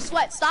go so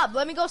sweat. Stop,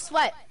 let me go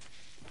sweat.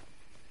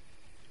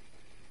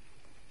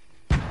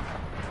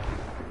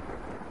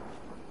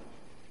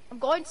 I'm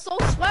going so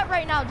sweat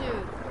right now,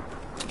 dude.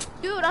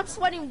 Dude, I'm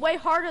sweating way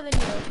harder than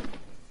you.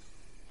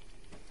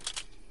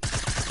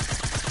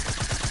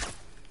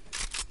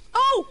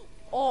 Oh!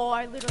 Oh,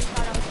 I literally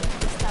thought I was gonna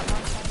miss that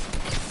one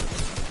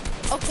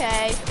time.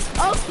 Okay.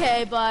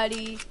 Okay,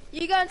 buddy.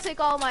 You're gonna take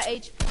all my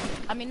HP.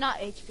 I mean, not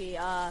HP,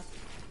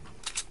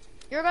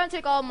 you're gonna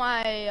take all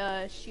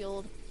my,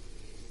 shield.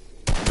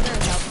 Very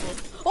helpful.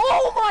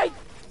 Oh my!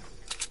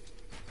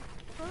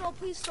 No, no,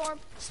 please, Storm.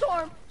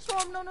 Storm!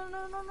 Storm, no, no,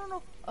 no, no, no,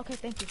 no. Okay,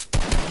 thank you.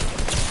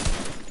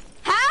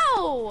 How?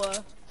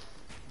 Oh!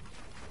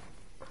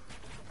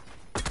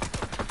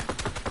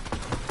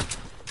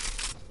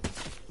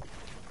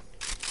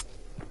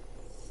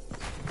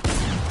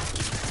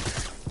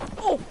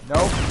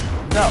 No.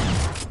 No.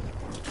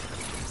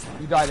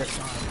 You died this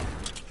time.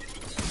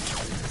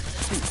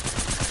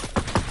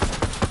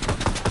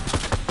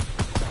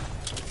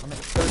 I'm at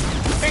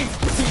 18.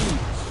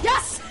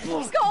 Yes!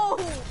 Let's go!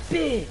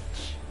 Bitch.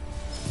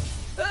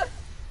 I'm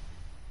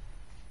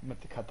gonna have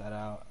to cut that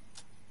out.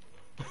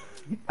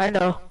 I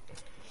know.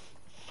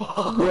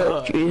 Fuck.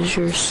 What is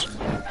yours?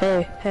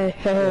 Hey, hey,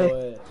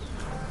 hey.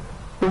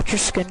 What's your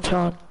skin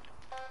tone?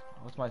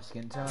 What's my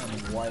skin tone?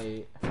 I'm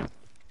white.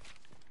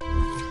 Is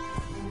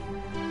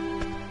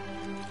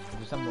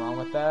there something wrong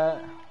with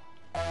that?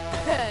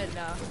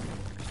 No.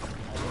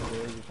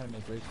 You're trying to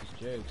make racist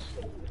jokes.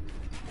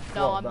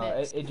 No, Well, I'm bro,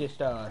 mixed. it just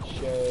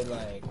showed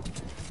like,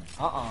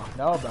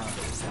 no, bro.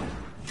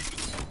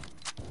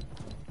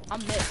 I'm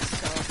mixed,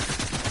 so.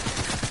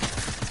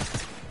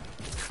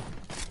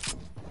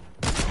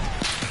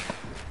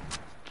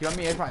 You want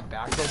me to edge my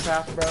back so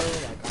fast, bro?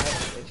 Like, I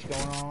have an itch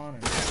going on.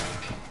 And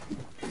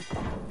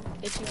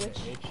Itchy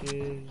witch.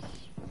 itches.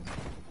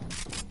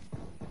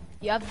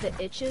 You have the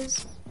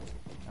itches?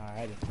 No,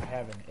 I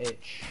have an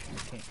itch. I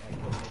can't itch it.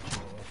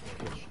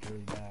 The itch is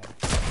really bad.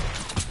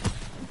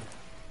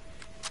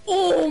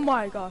 Oh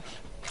my gosh.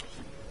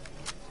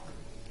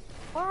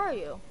 Where are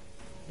you?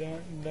 Where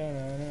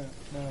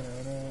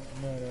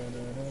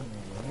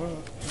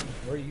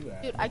are you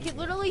at? Dude, I could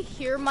literally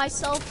hear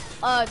myself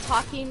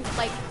talking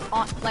like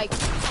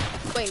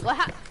wait, what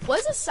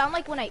does it sound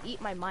like when I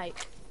eat my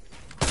mic?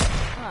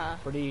 Huh.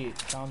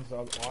 Sounds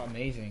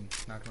amazing.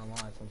 Not gonna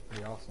lie, sounds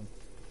pretty awesome.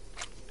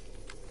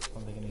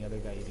 Sounds like any other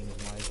guy eating his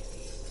mic.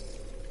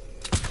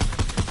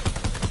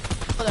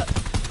 Hold up.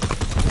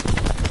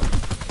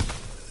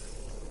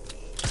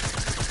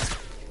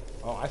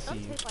 Oh, I see you.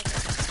 Don't taste like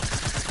that.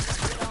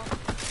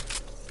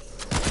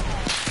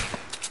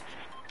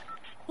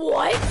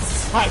 What?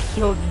 I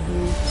killed you,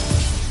 dude.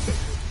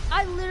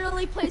 I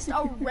literally placed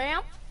a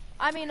ramp,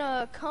 I mean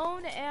a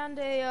cone and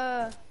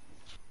a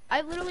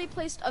I literally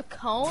placed a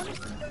cone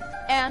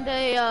and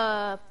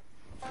a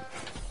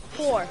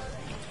 4.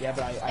 Yeah,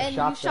 but I And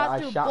shot, you shot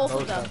through both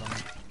both of them.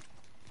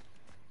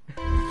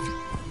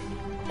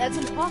 That's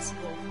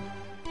impossible.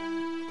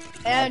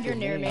 And you're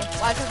near me.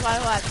 Watch.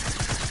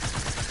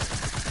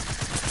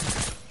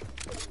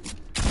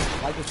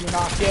 Like if you're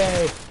not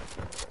gay.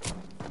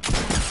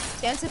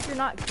 Dance if you're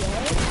not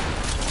gay?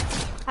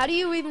 How do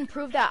you even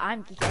prove that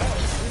I'm gay?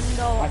 Even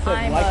though I said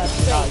I'm like if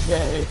you're not straight.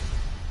 gay.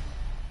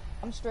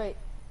 I'm straight.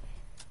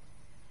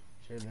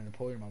 Should have been a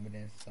Pull Your Mama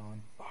dance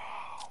song.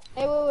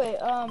 Hey, wait.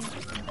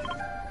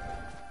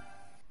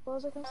 What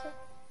was I gonna say?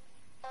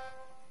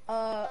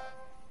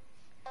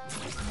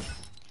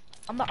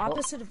 I'm the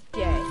opposite of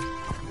gay.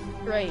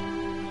 Straight.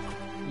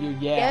 You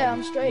yag. Yeah,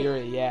 I'm straight. You're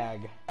a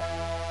yag.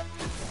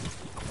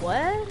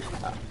 What?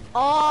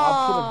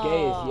 Opposite of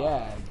gay is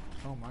yag.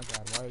 Oh my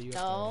god, why are you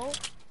No.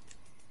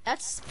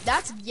 That's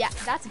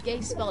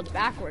gay spelled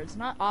backwards,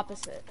 not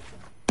opposite.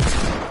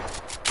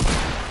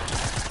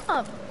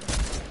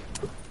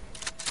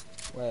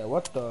 Wait,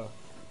 what the?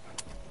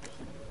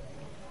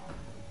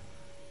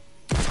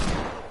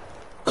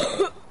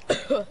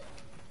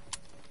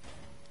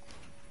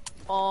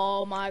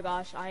 Oh my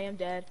gosh, I am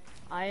dead.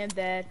 I am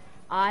dead.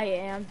 I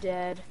am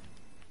dead.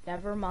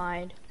 Never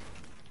mind.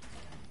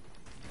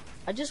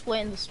 I just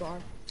went in the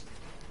storm.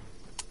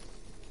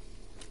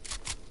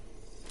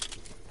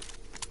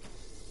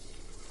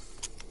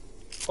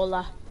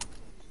 Hola.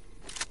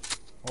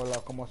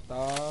 Hola, ¿cómo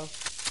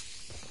estás?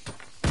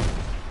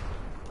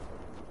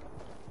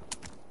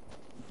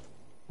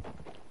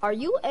 Are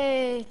you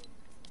a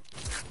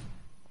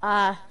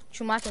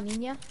Chumata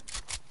Niña?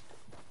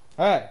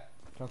 Hey!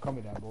 Don't call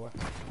me that, boy.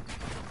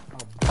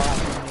 I'll bop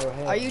you in your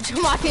head. Are you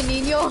Chumata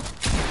Niño?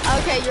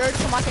 Okay, you're a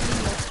Chumata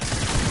Niño.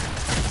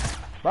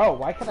 Bro,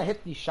 why can't I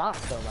hit these shots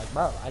though? Like,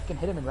 bro, I can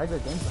hit him in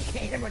regular games, but I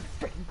can't hit him in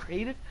freaking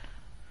creative.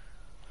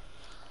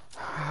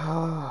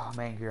 Oh, I'm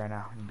angry right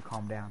now. I need to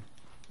calm down.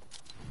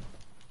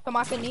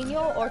 Chumata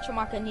Niño or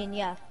Chumata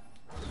Niña?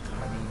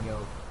 My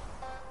Nino,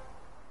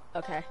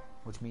 Okay.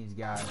 which means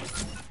guy.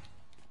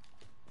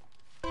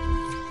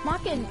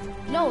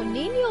 No,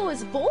 Nino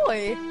is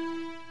boy.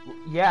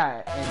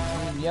 Yeah,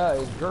 and Nina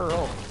is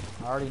girl.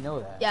 I already know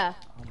that. Yeah.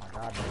 Oh my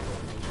god.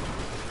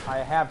 I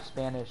have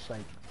Spanish,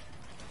 like,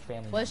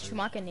 family What's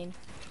members. Chumata Nin?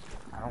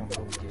 I don't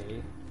know,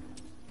 gay.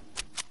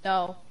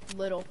 No,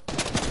 little.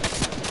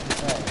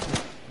 Hey,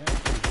 you're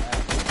pretty bad.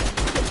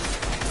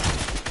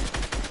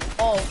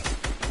 Oh.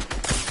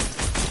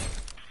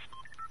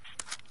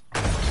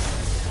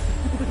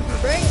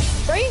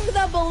 Bring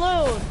the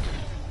balloon.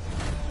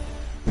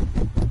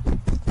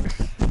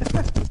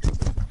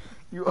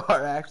 You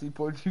are actually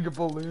punching a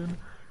balloon.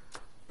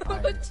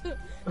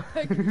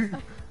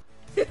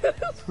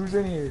 Who's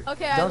in here?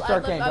 Okay, Don't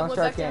start game. I Don't went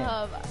start back to game.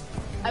 hub.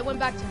 I went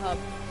back to hub.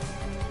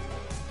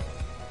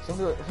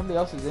 Somebody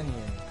else is in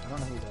here. I don't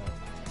know who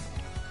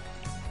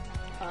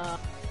that.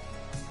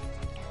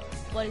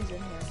 What is in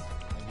here?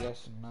 I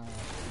guess not.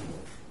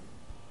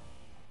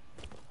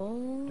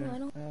 Oh, I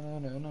don't.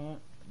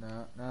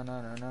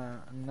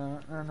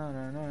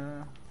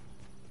 No.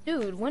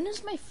 Dude, when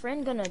is my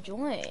friend gonna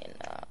join?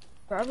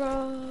 Bravo.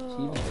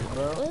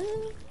 Bro.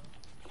 What?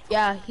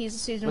 Yeah, he's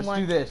season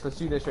 1. Let's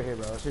do this right here,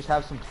 bro. Let's just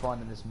have some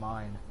fun in this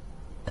mine.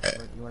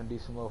 You wanna do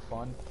some little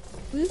fun?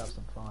 Let's have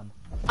some fun.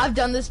 I've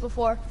done this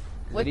before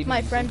with even my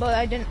easy? friend,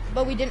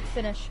 but we didn't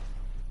finish.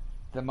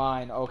 The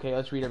mine. Okay,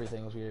 let's read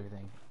everything.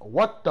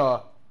 What the?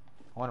 I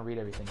wanna read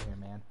everything here,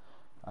 man.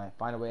 Alright,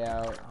 find a way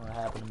out. What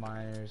happened to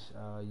miners?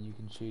 You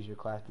can choose your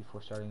class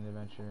before starting the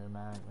adventure.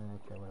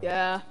 Okay, whatever.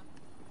 Yeah.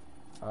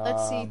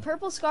 Let's see.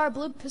 Purple scar,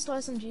 blue pistol,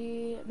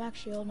 SMG, max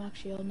shield.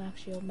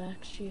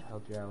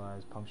 Help your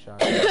allies. Pump shot,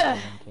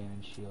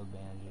 cannon, shield,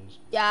 bandages.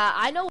 Yeah,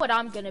 I know what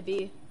I'm gonna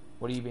be.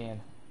 What are you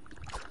being?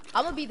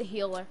 I'm gonna be the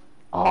healer.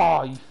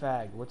 Oh, you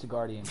fag. What's a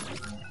guardian?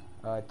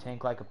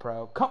 Tank like a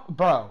pro. Come,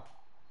 bro.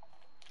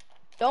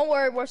 Don't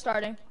worry, we're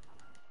starting.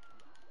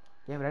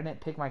 Yeah, but I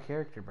didn't pick my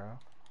character, bro.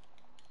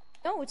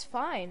 No, it's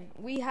fine.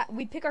 We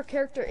pick our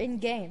character in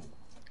game.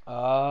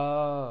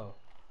 Oh.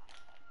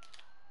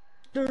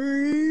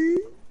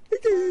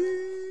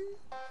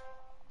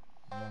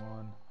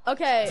 One.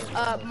 Okay,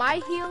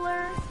 my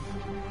healer.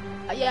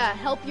 Yeah,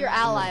 help your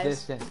allies.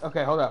 Distance.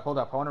 Okay, hold up. I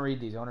want to read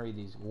these.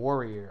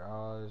 Warrior.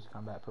 There's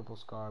combat. Purple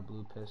scar.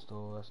 Blue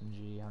pistol.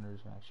 SMG.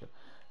 Hunters. Max shield.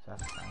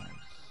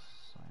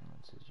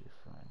 Silence is your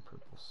friend.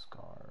 Purple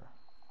scar.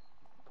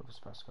 Purple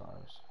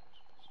scars.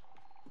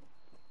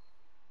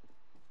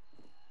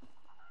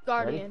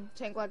 Guardian. Ready?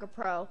 Tank like a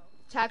pro.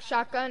 Tac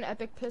shotgun.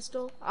 Epic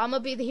pistol. I'm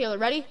gonna be the healer.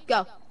 Ready?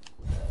 Go.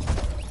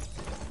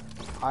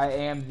 I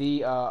am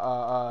the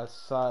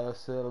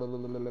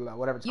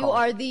whatever it's You called.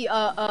 are the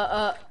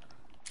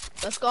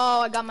Let's go.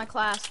 I got my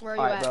class. Where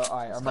are you at?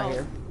 Alright, I'm right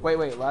here.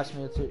 Wait. Last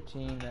military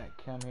team that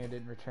come here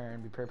didn't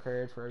return. Be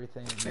prepared for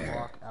everything that you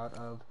walk out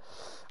of.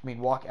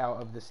 Walk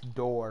out of this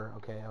door.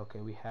 Okay.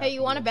 We have. Hey,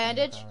 you want a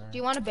bandage? Do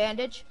you want a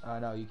bandage?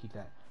 No, you keep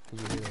that.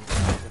 'Cause you're here.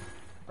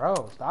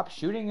 Bro, stop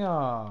shooting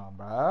them,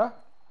 bro.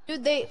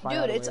 Dude,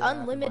 it's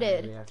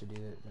unlimited. We have to do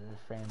it. They're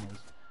families.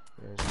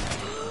 There's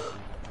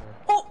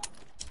Oh!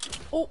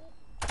 Oh!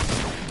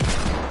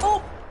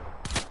 Oh!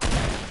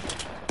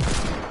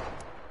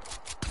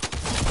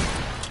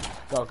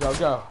 Go, go,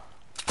 go.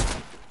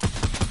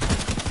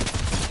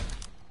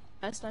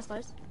 Nice, nice,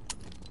 nice.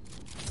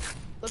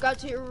 Look out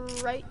to your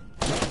right.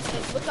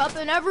 And look up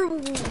and every.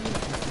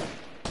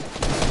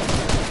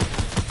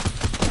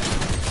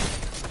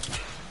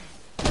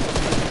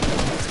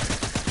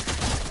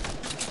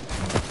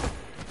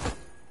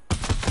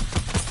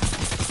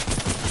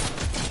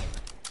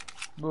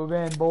 Move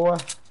in, boy.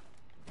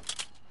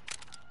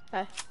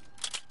 Okay.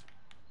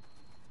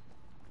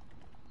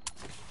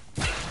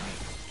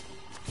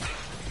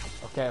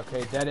 Okay,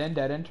 okay. Dead end,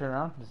 dead end. Turn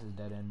around. This is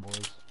dead end,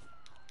 boys.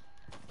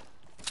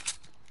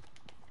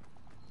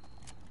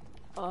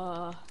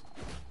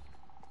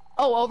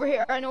 Oh, over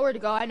here. I know where to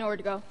go. I know where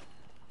to go.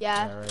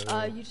 Yeah. Yeah,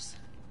 right here. You just.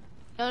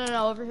 No, no,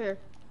 no. Over here.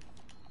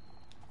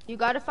 You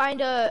gotta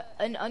find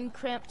an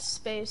uncramped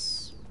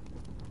space.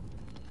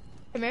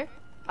 Come here.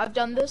 I've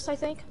done this, I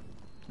think.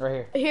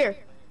 Right here. Here.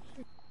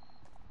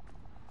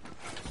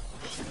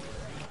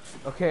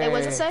 Okay. Hey,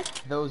 what's it say?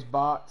 Those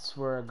bots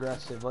were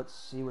aggressive. Let's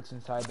see what's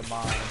inside the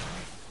mine.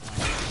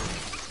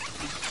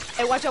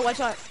 Hey, watch out, watch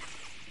out.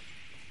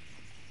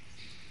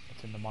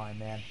 What's in the mine,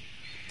 man?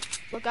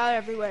 Look out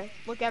everywhere.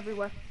 Look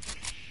everywhere.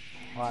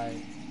 Alright.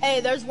 Hey,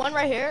 there's one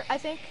right here, I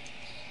think.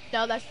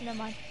 No, that's never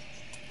mind.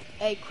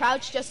 Hey,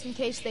 crouch just in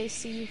case they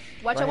see you.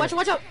 Watch Right out, watch here.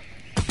 out, watch out!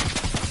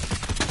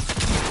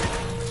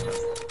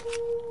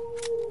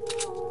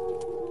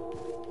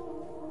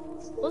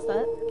 What's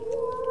that?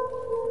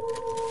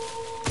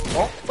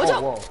 Oh, Watch oh,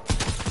 out. whoa.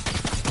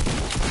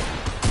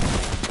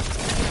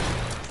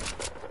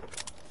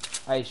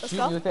 Hey, shoot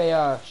go. me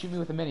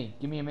with a mini.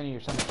 Give me a mini or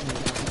something. Shoot me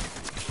with something.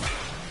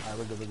 Alright,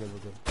 we're good, we're good, we're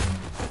good.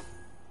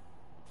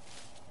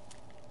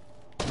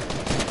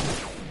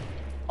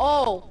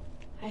 Oh!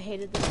 I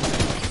hated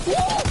this. Woo!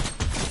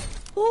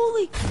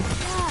 Holy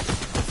crap!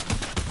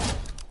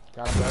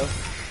 Got him, bro.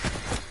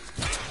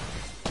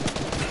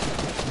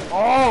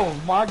 Oh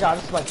my god,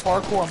 this is like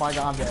parkour. My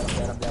god, I'm dead, I'm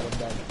dead, I'm dead, I'm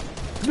dead.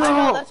 No! I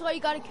know, that's why you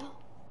gotta kill.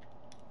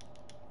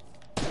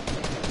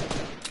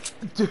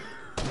 Dude.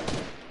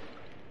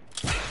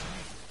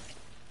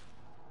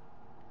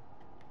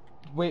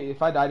 Wait,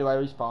 if I die, do I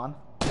respawn?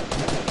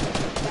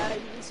 Yeah,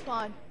 you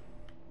respawn.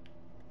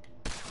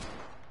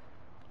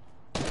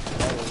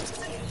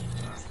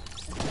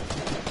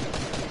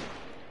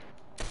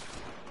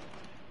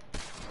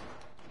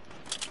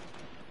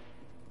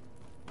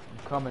 I'm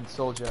coming,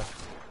 soldier.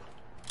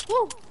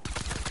 Woo!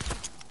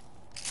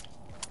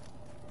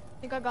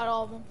 I think I got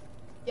all of them.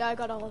 Yeah, I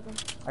got all of them.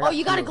 I Oh, got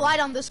you two gotta of them. glide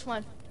on this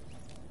one.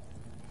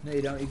 No,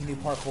 you don't. You can do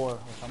parkour,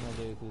 which I'm gonna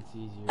do because it's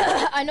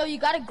easier. I know, you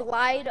gotta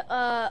glide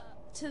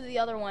to the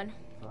other one.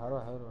 So how do I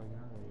get out of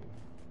here?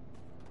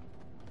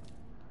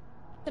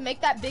 To make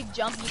that big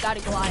jump, you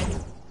gotta glide.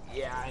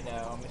 Yeah, I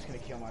know. I'm just gonna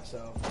kill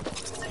myself.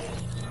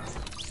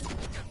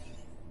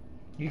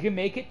 You can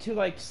make it to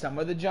like some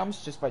of the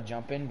jumps just by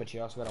jumping, but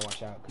you also gotta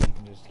watch out because you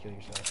can just kill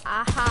yourself.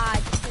 Aha! I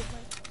just did my...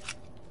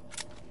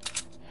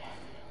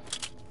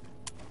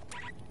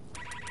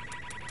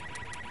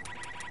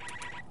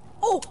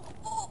 Oh!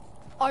 Oh!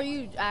 Are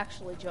you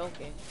actually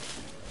joking?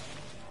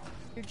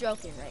 You're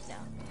joking right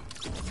now.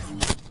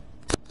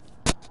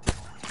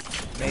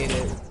 Made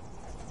it.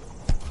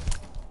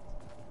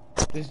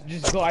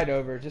 Just glide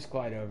over. Just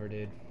glide over,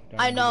 dude. Don't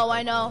I do know, the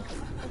I know.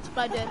 parkour. That's what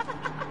I did.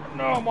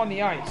 No, I'm on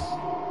the ice.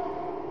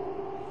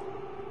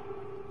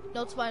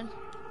 No, it's fine.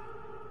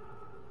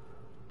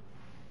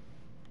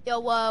 Yo,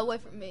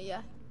 wait for me,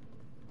 yeah.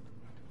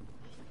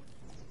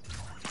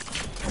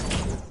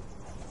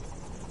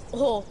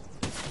 Oh.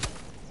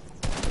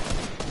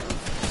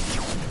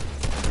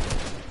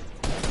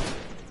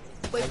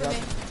 Wait I for got me.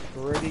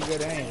 pretty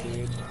good aim,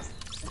 dude.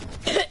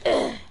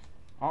 I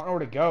don't know where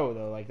to go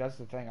though. Like that's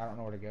the thing. I don't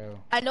know where to go.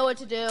 I know what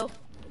to do.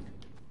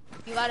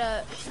 You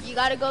gotta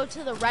go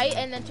to the right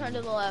and then turn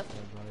to the left.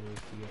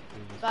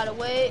 Gotta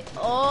wait.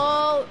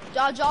 Oh,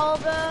 dodge all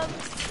of them.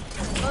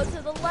 Go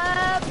to the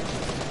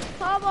left.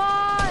 Come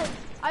on.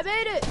 I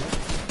made it.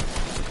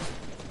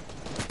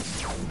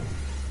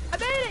 I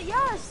made it,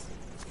 yes.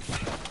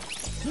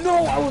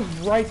 No, I was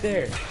right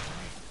there.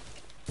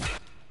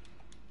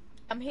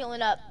 I'm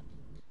healing up.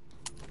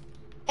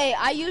 Hey,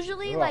 I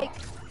usually Ugh. like,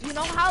 you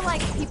know how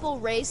like people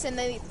race and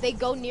they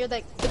go near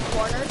the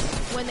corners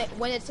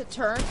when it's a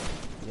turn?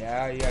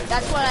 Yeah, yeah.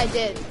 That's what I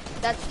did.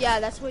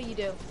 That's what you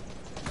do.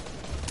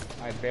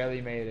 I barely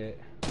made it.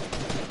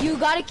 You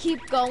gotta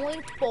keep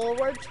going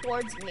forward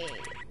towards me.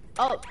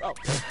 Oh.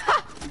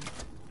 Ha!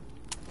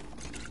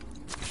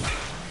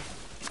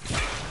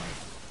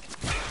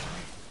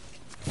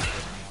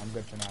 I'm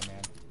good for now,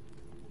 man.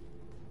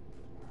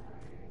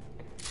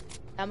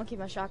 I'm gonna keep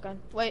my shotgun.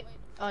 Wait.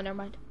 Oh, never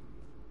mind.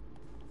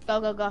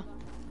 Go, go, go.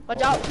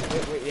 Watch out.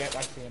 Wait, yeah,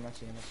 I see him.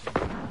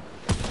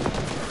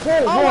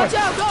 Oh, watch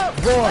out, go.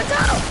 Run. Watch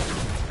out.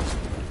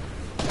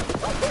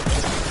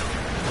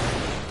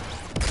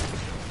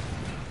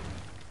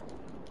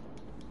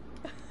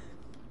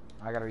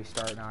 I gotta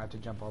restart now. I have to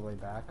jump all the way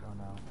back. Oh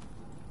no.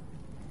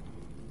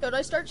 Should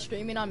I start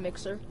streaming on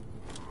Mixer?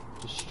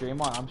 Just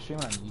stream on. I'm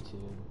streaming on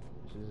YouTube.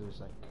 This is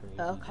just like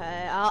crazy.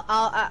 Okay,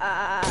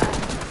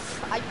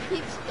 I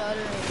keep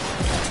stuttering.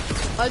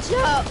 Watch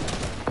out!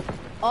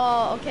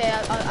 Oh, okay.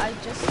 I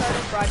just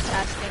started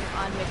broadcasting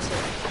on Mixer.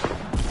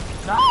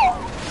 No!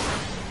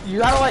 You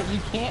gotta like. You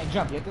can't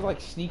jump. You have to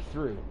like sneak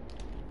through.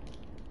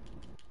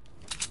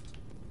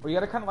 Or you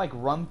gotta kind of like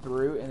run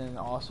through, and then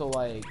also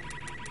like.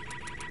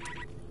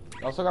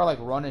 You also gotta like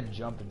run and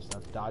jump and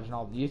stuff, dodge and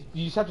all. You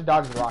just have to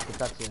dodge the rockets.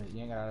 That's it.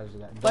 You ain't gotta dodge the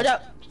guy. Watch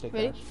out! Just take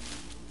Ready? dash.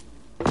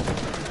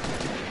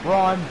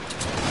 Run!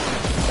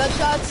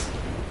 Gunshots!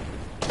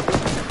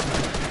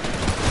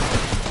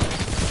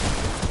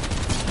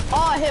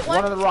 Oh, I hit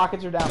one. One of the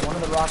rockets are down. One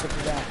of the rockets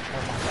are down.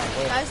 Oh my god.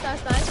 Wait. Nice.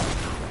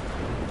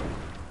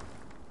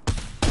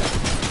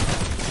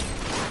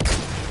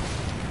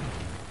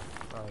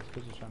 Oh, this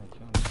kid's just trying to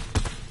kill me.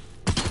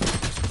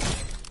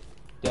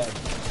 Dead.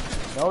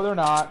 No, they're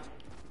not.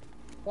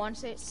 Want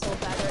to say it's so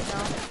bad right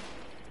now.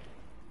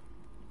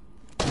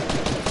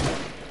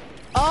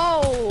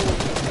 Oh!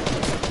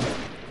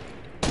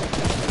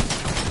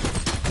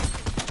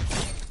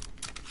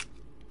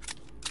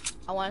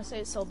 I want to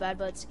say it's so bad,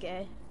 but it's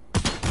gay.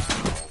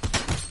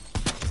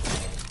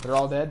 They're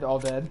all dead. They're all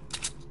dead.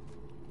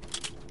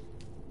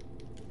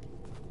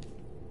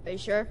 Are you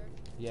sure?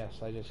 Yes,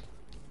 I just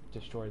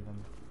destroyed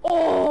them.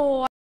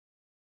 Oh!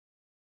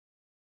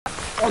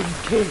 Are you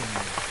kidding me?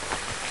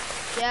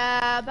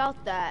 Yeah,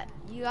 about that.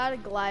 You gotta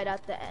glide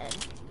at the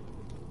end.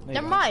 No,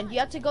 Never mind. You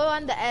have to go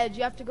on the edge.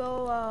 You have to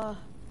go,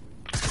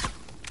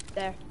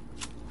 there.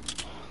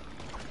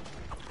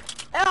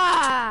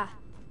 Ah!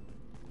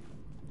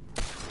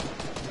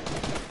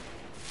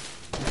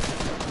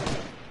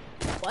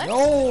 What?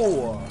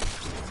 No!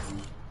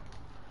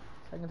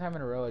 Second time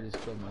in a row I just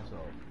killed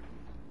myself.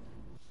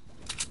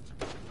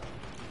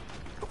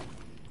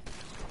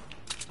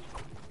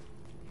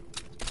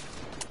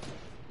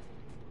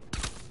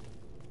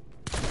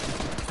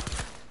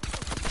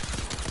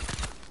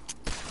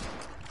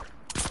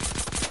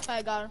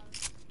 I got him.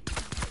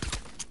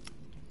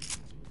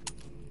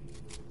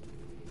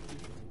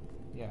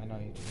 Yeah, I know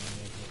you can.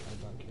 I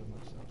about killed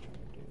myself trying to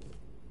do it.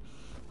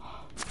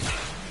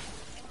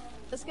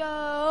 Let's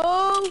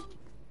go!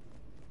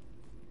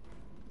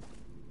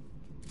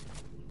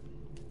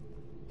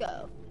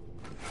 Go.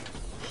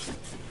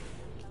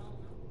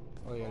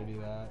 Oh, you gotta do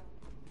that.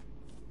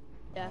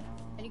 Yeah.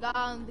 And you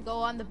gotta go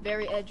on the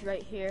very edge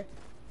right here.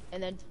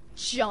 And then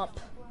jump.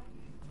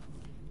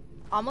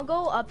 I'm gonna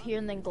go up here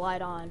and then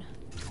glide on.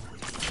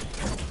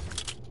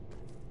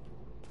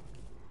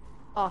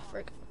 Oh,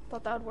 frick.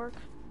 Thought that would work.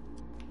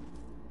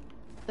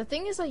 The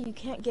thing is that you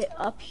can't get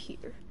up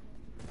here.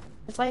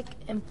 It's like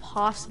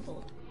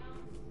impossible.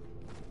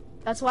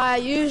 That's why I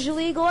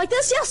usually go like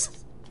this.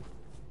 Yes!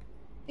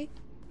 See?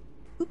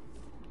 Oop.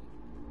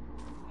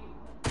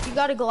 You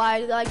gotta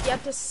glide, like you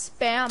have to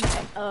spam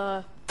it.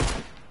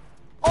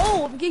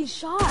 Oh, I'm getting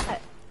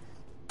shot.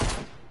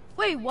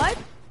 Wait, what?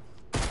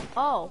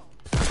 Oh.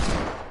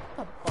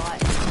 A bot.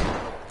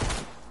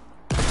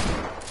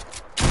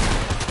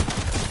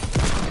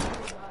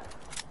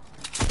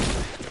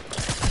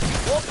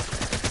 Whoop.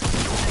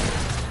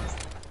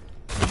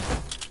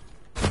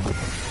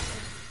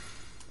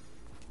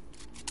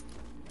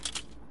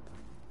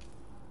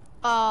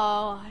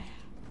 Oh,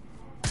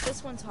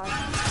 this one's hard.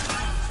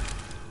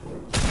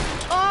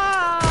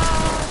 Oh!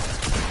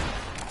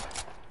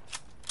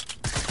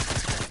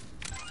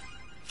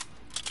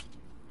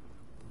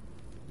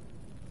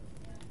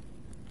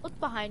 Look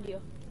behind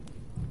you.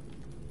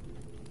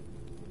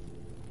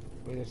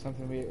 Wait, there's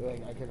something we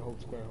like. I could hold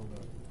square. Hold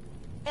up.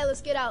 Hey,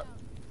 let's get out.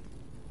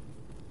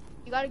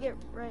 You gotta get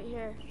right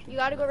here. You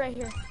gotta go right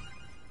here.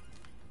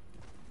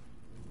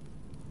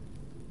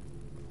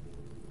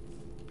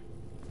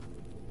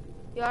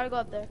 You gotta go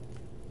up there.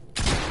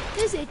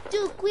 This is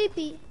too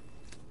creepy.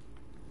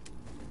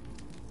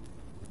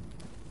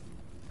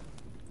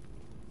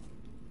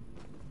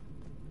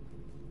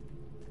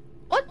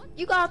 What?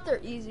 You got up there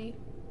easy.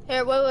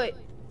 Here, wait.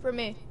 For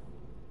me.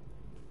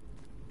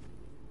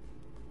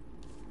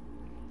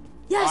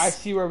 Yes! I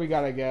see where we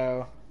gotta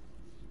go.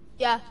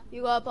 Yeah,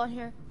 you go up on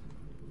here.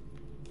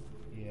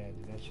 Yeah,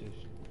 dude, that's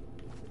just.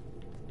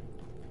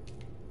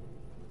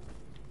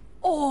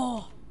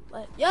 Oh!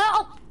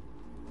 Yeah!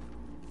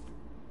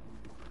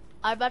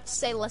 I was about to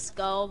say let's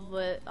go,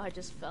 but I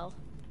just fell.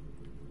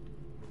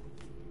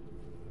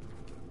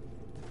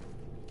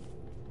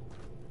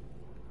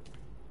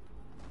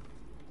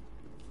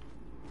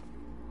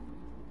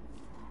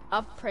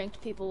 I've pranked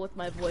people with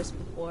my voice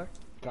before.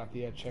 Got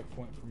the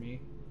checkpoint for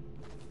me.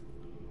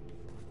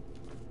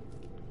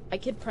 I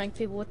can prank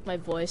people with my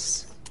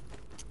voice.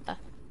 I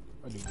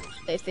do this.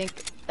 They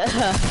think they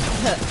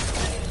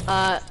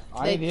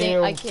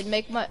think I can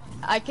make my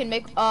I can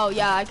make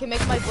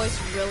my voice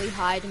really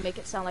high to make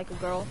it sound like a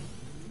girl.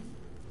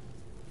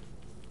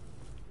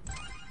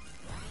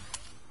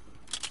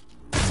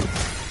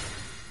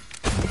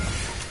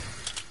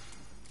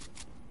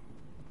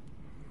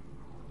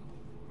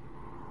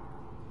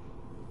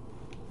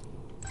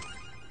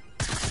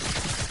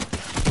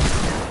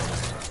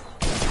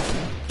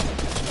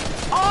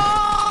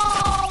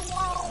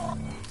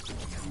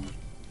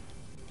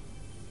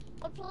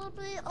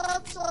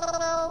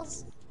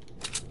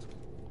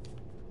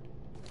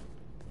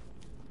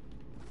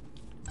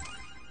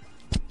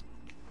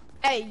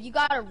 Hey, you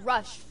gotta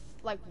rush,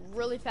 like,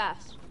 really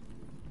fast.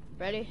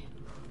 Ready?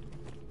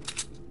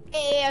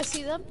 Hey, I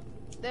see them.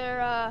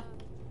 They're,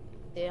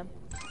 damn.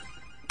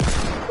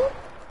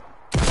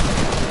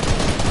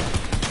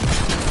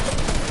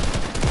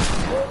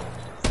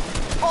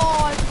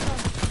 Oh,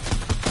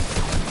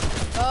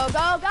 go,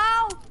 go,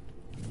 go!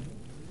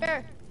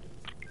 Here.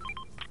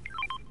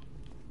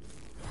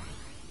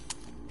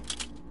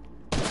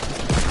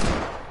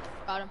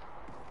 Got him.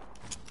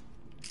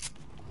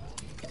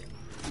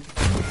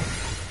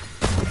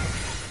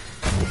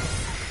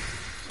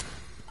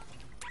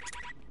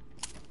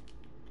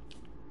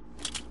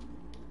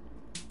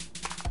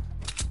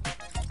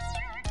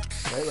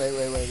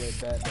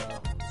 Wait, bet, bro.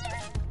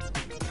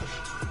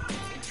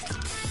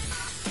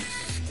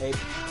 Hey,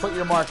 put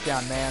your mark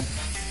down, man.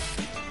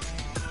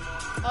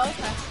 Oh,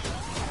 okay.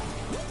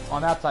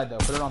 On that side, though.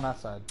 Put it on that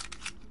side.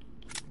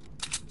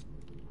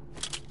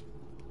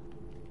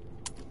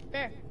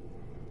 Here.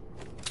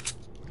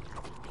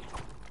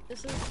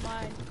 This is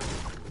mine.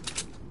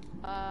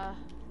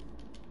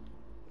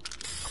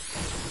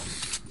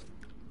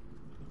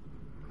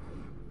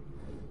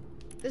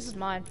 This is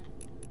mine.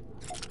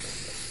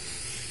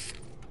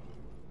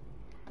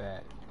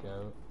 Bet,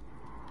 go.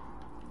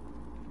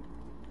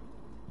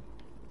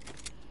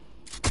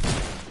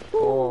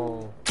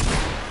 Oh.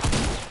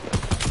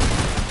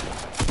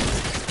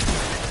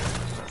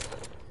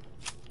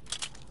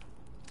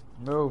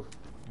 Move.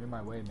 You're in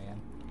my way, man.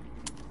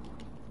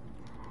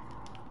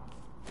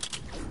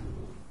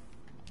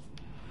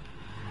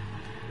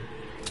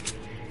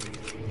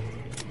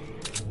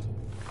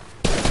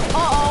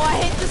 Uh-oh, I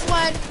hate this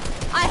one.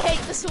 I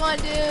hate this one,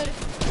 dude.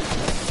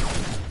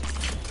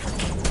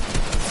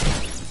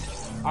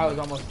 I was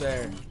almost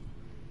there.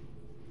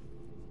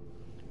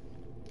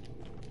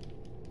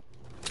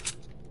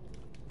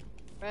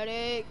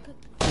 Ready?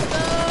 Go!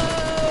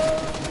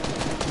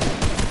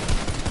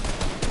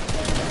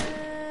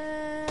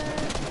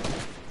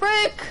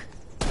 Frick!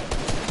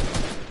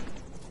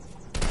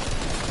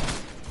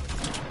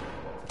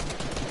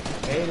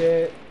 Made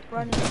it.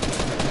 Running.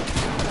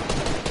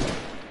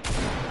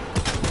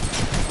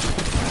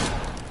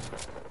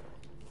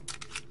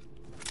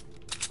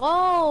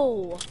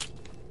 Oh!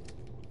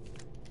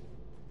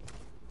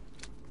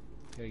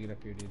 Gotta get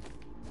up here, dude.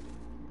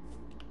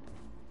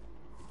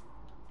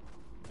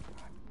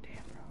 God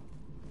damn, bro.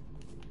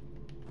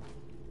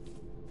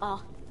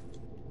 Ah.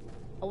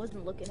 I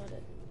wasn't looking at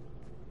it.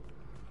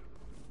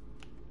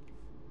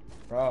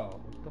 Bro,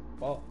 what the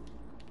fuck?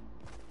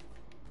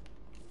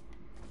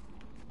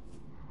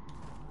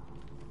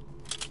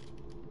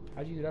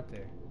 How'd you get up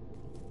there?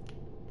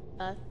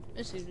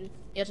 It's easy.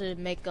 You have to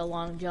make a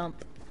long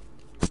jump.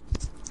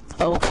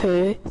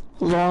 Okay,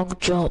 long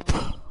jump.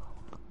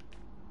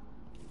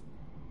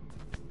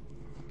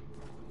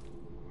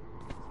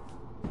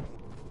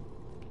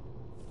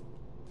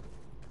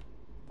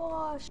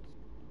 Gosh.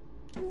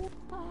 Bro,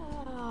 I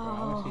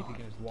wanna see if you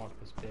can just walk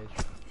this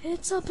bitch.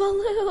 It's a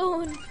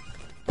balloon.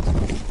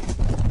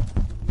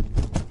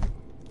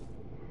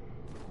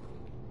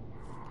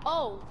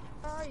 Oh,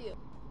 where are you?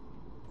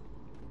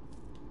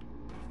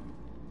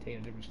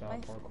 Taking a different style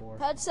of parkour.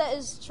 Headset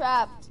is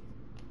trapped.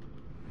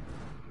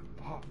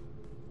 Fuck.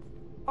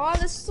 Oh,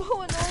 that's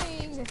so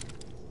annoying.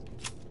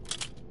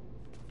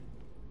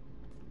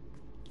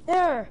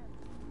 There.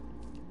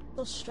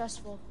 So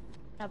stressful.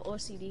 I have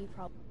OCD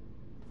problem.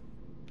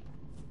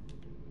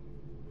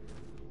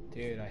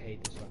 Dude, I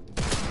hate this fucking.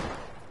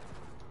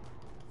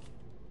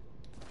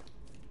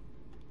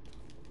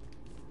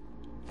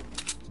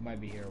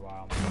 Might be here a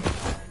while.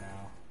 Right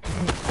now.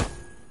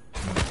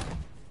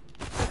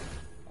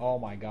 Oh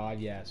my god,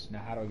 yes.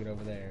 Now how do I get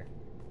over there?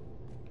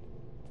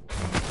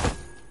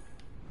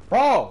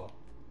 Bro!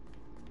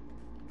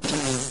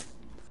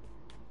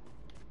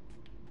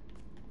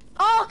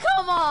 Oh,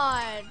 come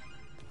on!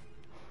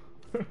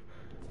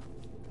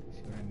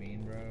 See what I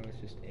mean, bro? It's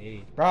just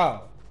age.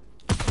 Bro!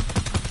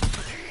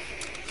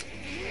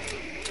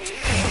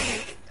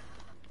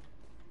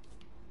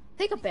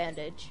 Take a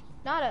bandage.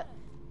 Not a...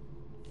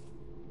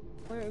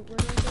 Where is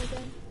it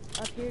again?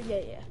 Up here?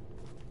 Yeah.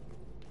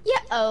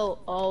 Yeah,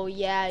 oh,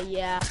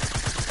 yeah.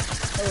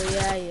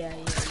 Oh, yeah.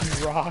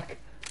 Rock.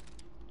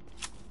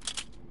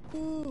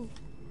 Ooh.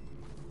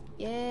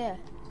 Yeah.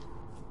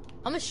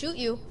 I'm gonna shoot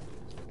you.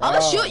 I'm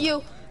gonna shoot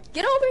you.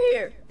 Get over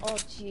here. Oh,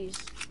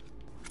 jeez.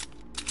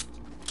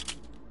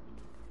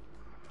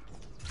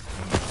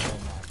 Oh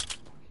my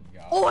fucking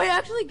god. Oh, I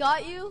actually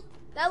got you.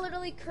 That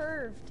literally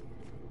curved.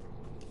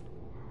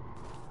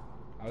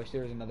 I wish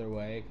there was another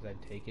way, because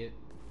I'd take it.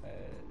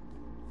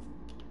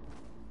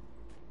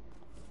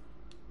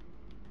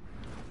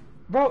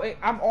 Bro,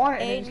 I'm on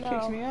it and it just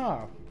kicks me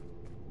off.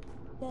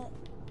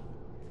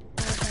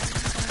 This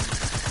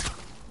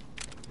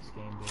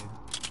game, dude.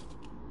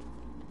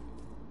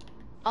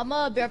 I'm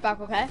gonna be right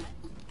back, okay?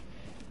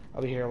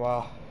 I'll be here a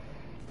while.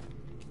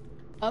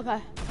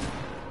 Okay.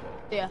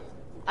 Yeah.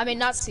 I mean,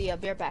 not see ya.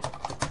 Be right back.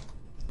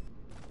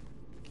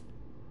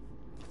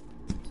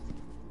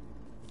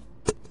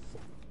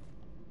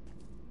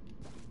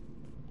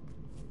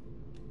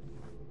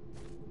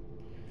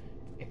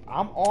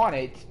 I'm on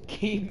it.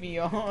 Keep me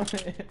on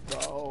it,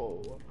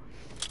 bro.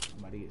 I'm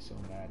about to get so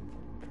mad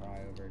and cry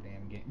over a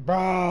damn game.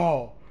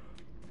 Bro!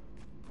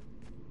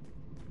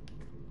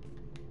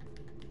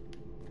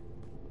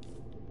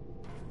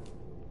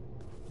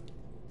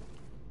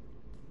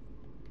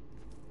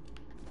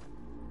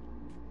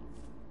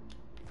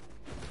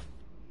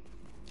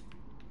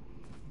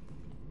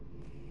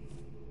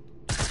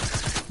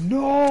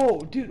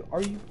 No! Dude,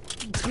 are you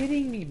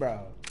kidding me,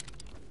 bro?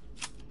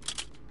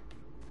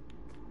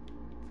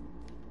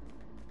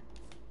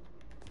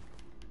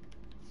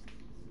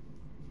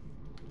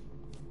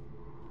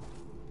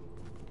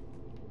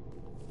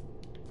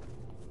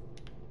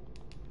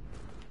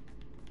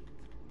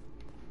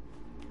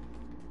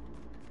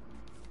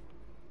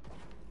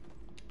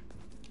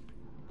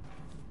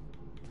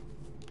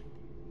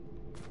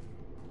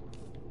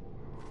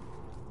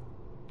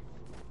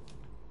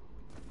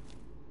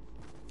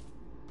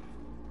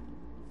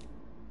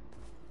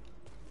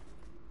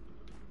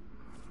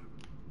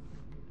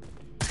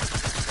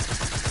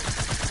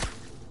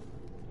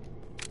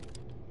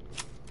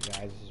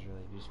 Guys, this is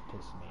really just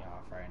pissing me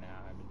off right now.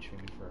 I've been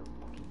streaming for a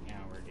fucking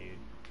hour, dude.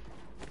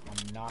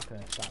 I'm not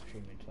gonna stop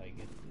streaming until I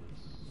get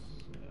this.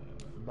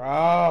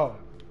 Bro!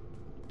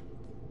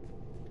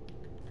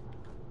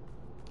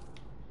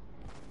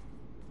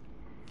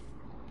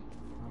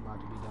 I'm about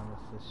to be done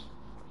with this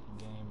fucking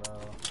game, bro.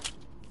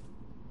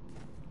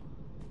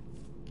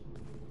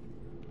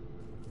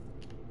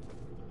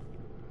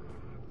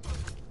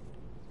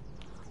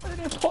 I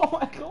didn't pull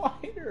my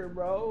glider,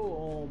 bro.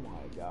 Oh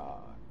my god.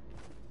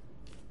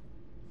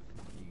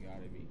 You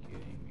gotta be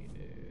kidding me,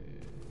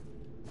 dude.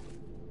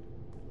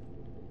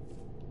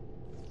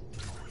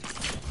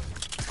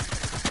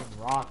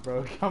 Rock,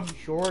 bro. Come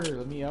shorter.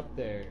 Let me up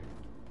there.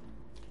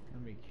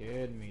 Let me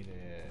kidding me, dude.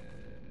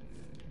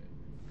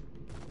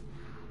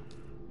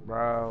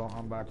 Bro,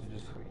 I'm about to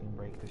just fucking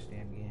break this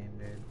damn game,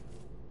 dude.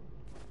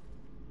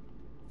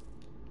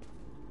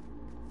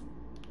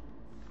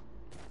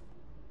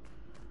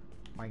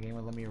 My game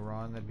would let me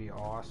run, that'd be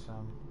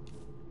awesome.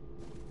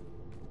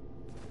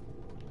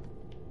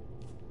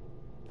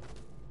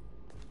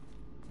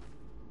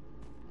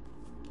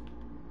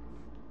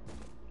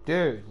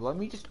 Dude, let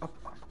me just up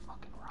a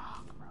fucking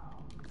rock, bro.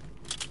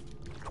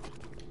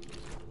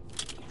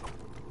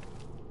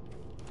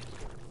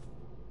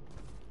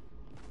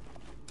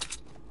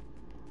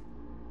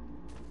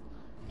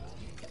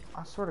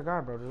 I swear to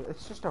God, bro,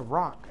 it's just a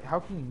rock. How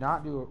can you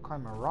not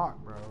climb a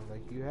rock, bro?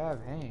 Like, you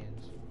have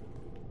hands.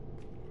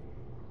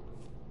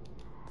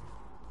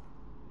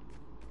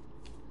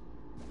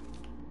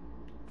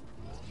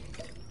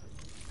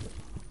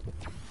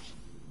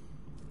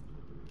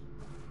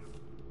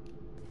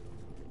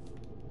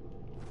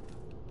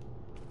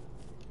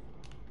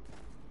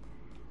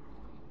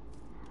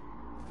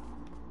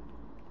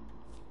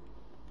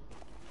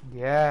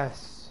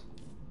 Yes.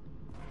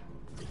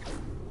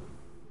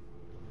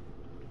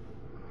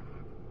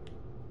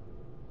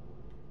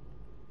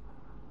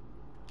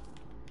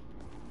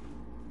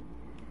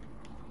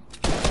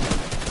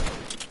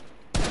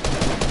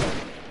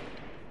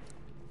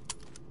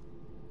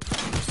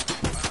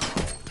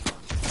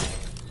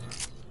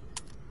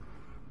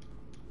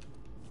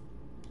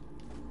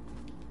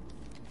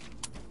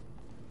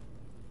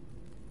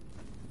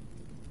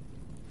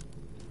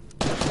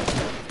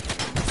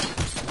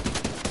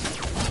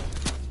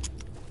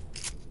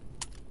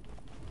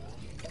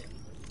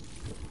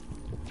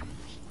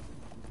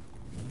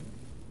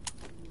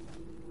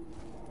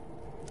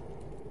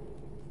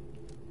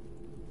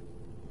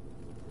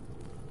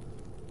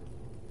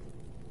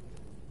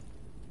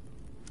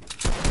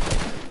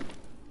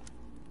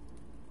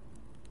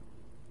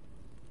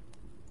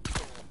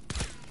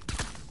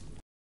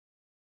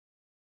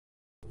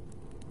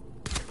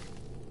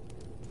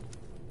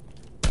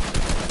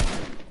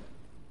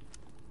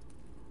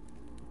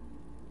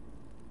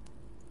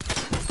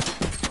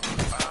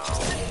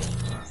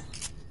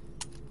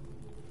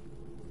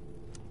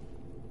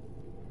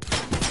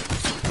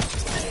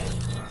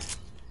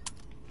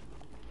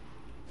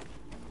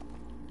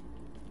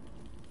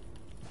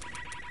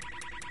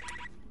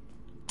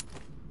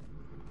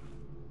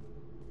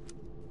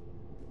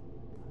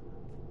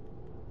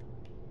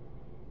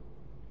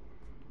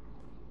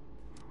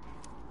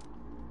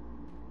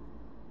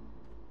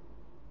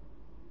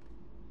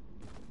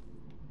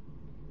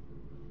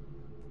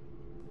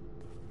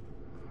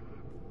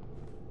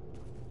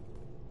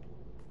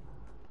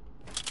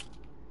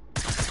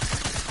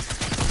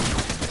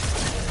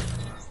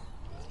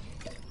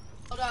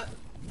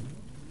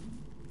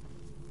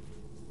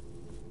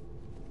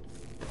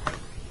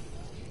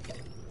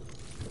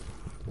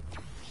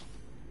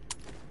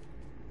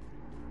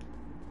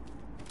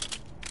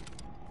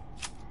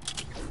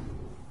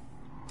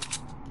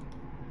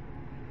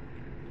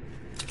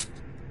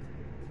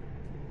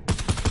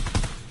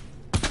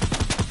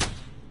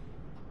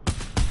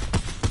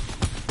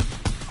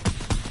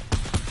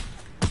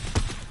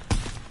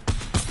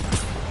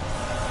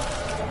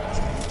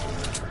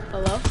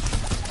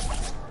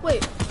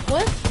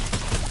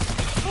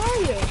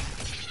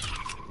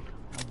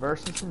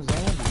 versus some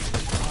zombies.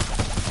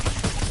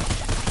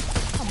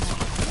 Come on.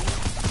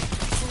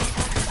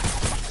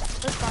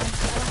 That's fine.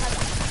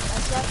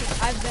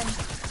 I've been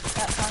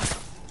that far.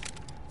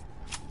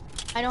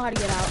 I know how to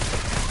get out.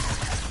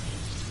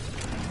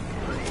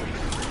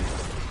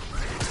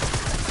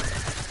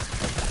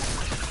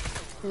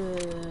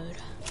 Good.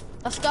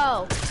 Let's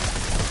go.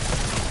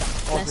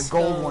 Oh, it's a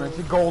gold one. It's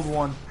a gold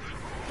one.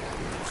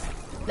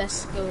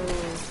 Let's go.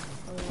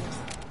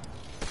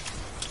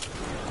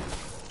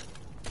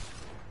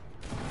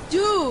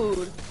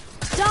 Dude!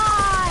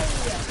 Die!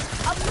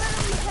 I'm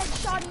literally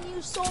headshotting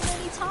you so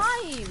many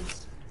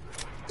times!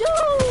 Dude!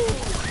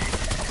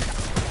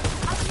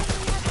 I'm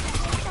literally having to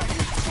headshot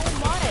you so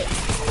much!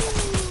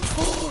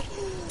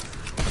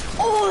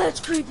 Oh, that's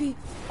creepy!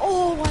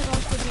 Oh my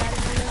gosh, get me out of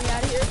here, get me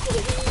out of here,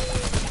 please!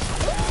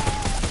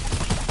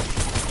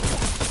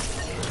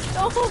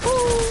 No!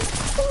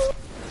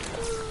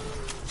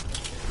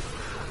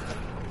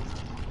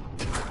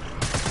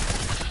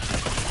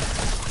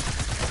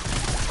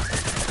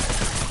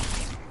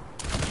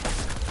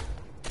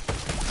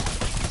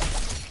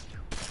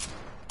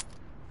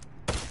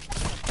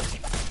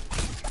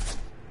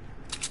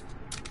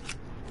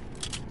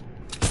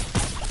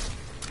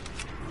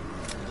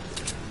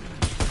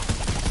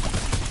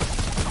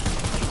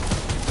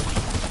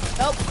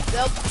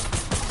 Nope.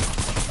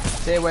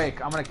 Stay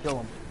awake. I'm gonna kill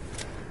him.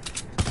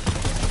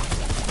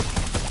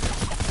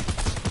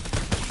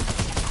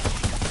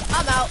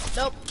 I'm out.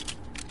 Nope.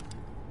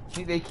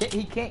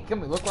 He can't kill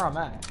me. Look where I'm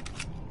at.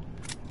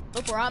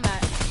 Look where I'm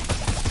at.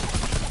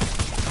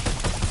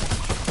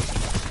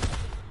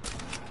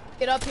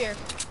 Get up here.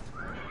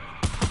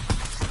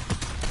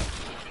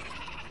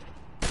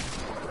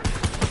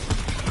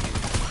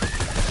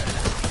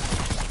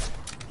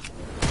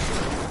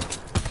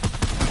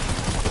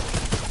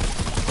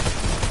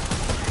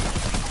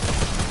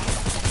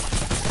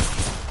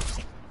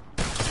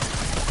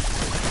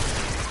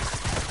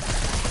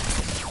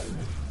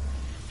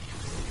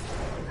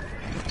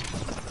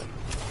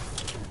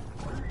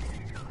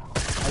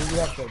 How'd you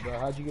get up there, bro?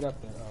 How'd you get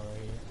up there? Oh,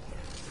 right here.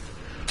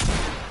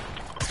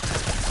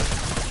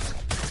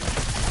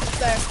 Up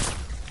there.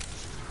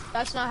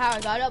 That's not how I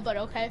got up, but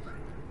okay.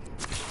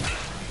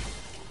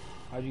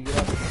 How'd you get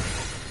up there?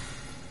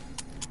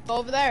 Go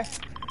over there.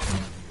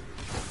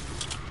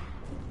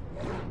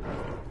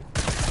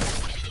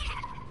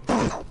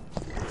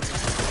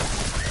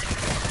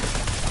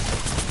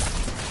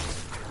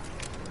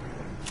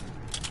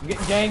 I'm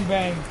getting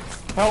gangbanged.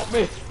 Help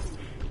me.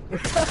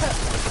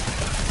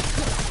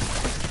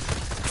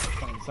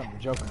 Something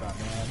to joke about,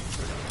 man.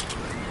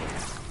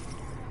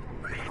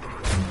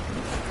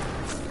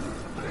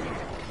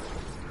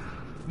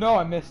 No,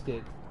 I missed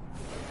it.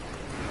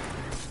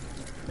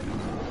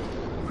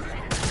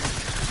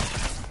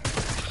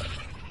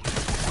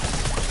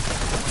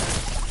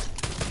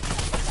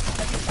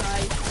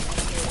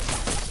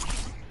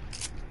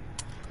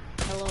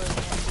 Hello, man.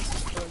 This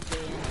is for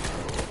Getin.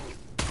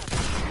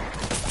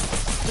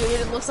 Dude,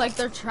 it looks like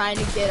they're trying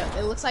to get up.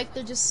 It looks like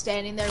they're just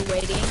standing there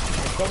waiting.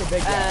 The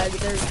big guy.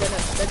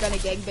 They're gonna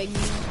gangbang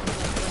you.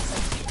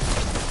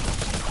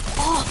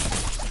 Oh!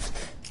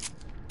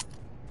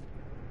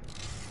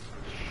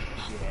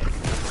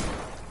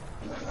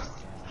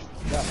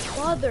 Yeah.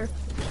 Mother.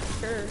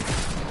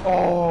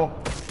 Oh,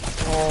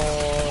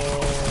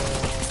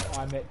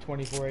 I'm at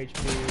 24 HP.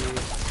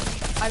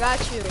 I got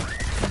you.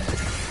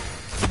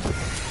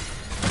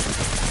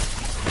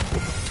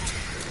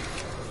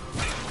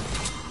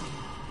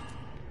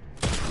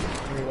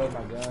 Reload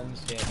my guns.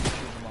 Yeah, shoot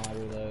them all.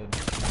 Reload.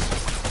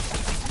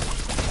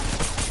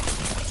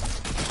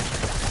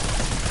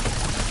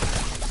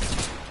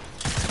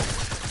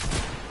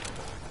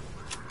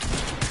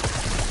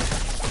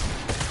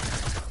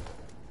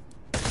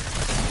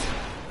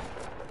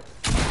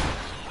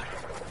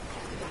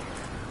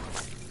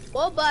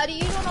 Well, buddy,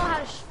 you don't know how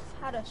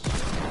to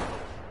shoot.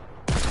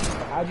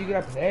 How'd you get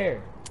up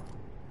there?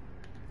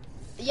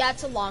 Yeah,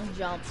 it's a long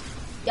jump.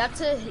 You have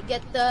to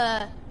get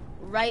the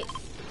right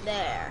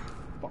there.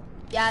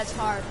 Yeah, it's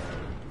hard.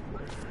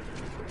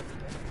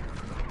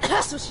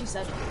 That's what she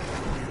said.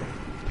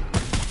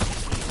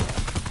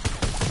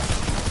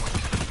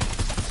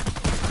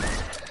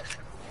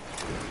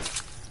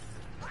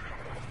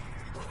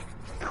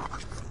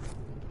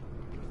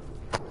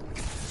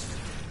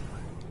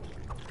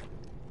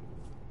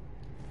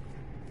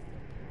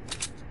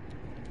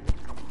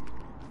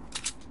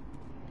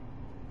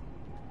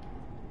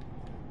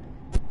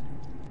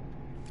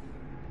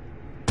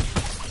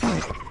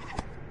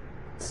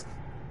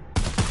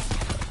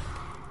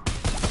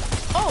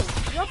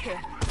 You're up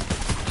here.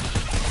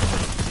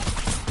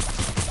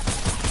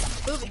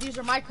 Move it, these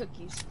are my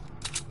cookies.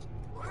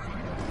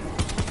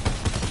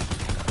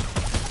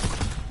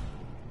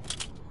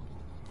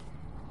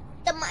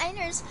 The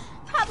miners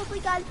probably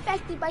got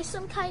infected by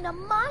some kind of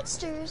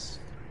monsters.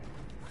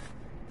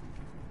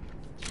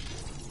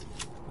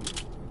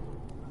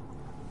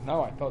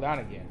 No, I fell down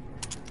again.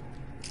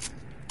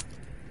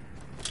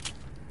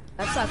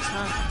 That sucks,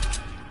 huh?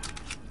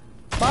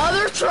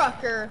 Mother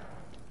trucker!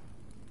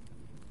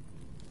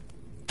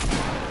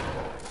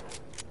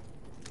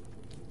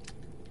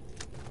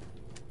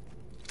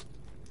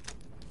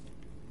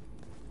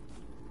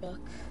 Yuck.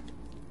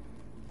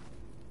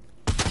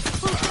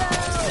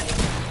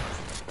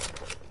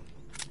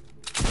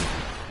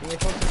 Can you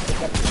folks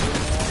pick up the video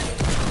now?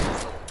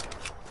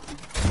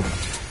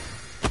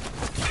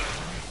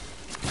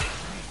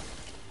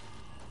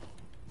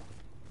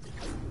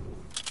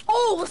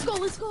 Oh, let's go,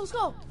 let's go, let's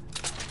go.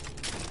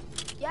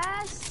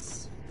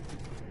 Yes.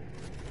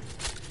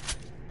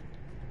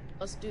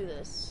 Let's do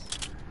this.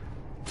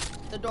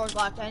 The door's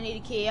locked. I need a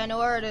key. I know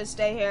where it is.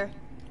 Stay here.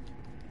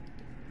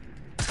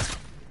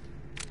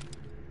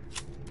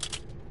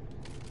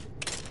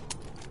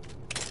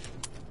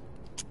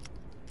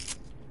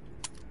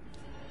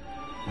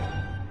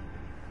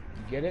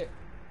 You get it?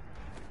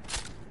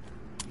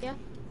 Yeah.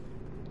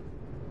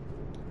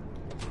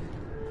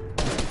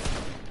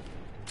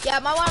 Yeah,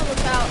 might want to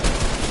look out.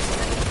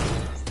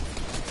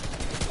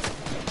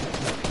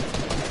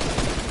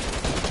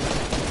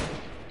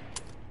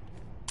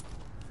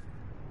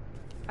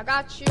 I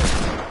got you.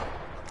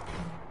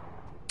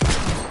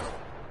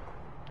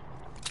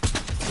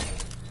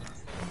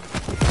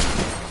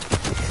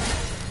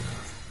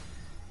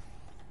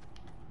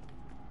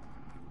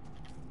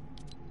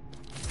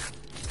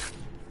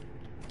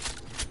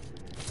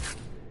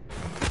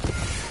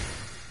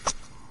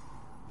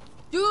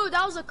 Dude,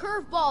 that was a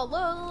curveball.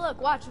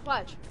 Look, watch.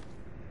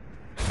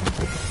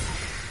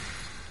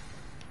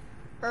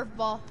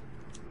 Curveball.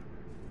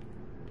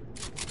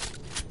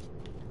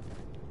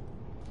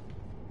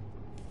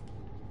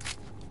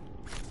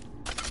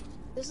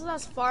 This is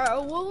as far.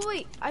 Oh,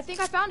 wait. I think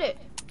I found it.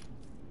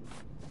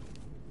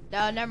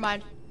 No, never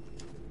mind.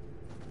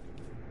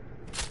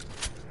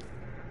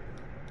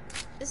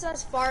 This is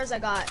as far as I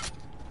got.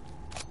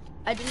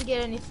 I didn't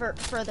get any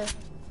further.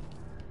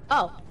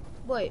 Oh,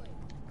 wait.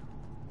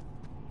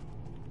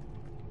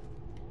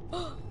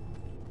 Oh,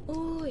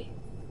 wait.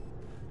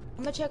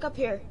 I'm gonna check up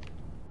here.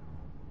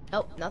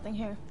 Nope, nothing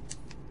here.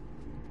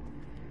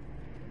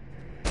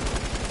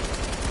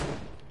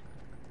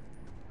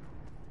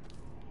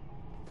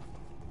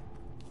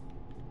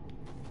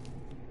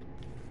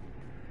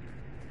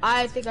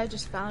 I think I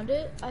just found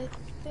it. I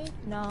think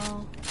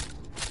no.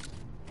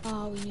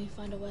 Oh, we need to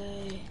find a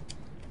way.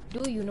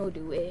 Do you know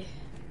the way?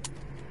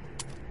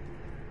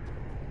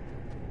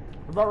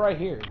 What about right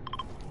here?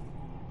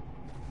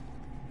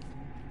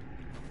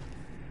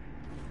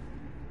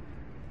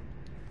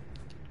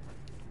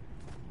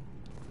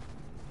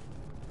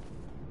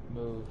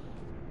 Move.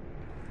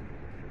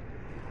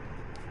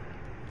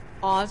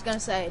 Oh, I was gonna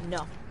say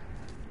no.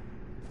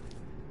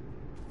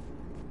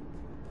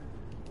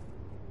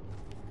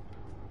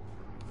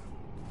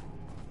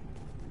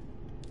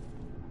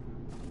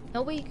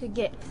 No way you could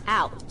get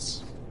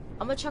out.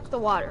 I'm gonna check the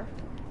water.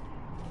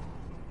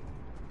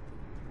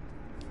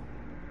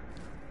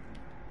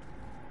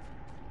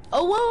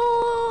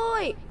 Oh,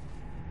 wait.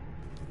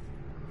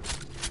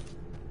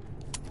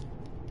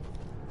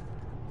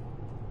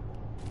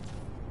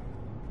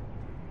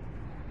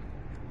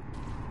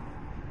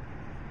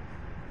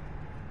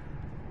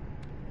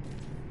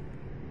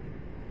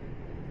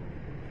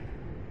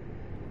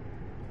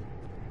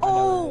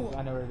 Oh!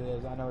 I know what it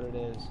is. I know what it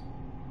is.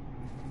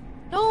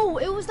 No,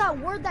 it was that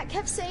word that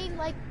kept saying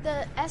like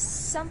the S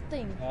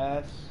something.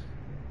 S.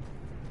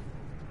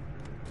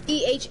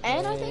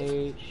 EHN, I think?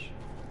 H.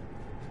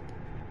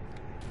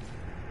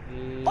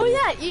 E. Oh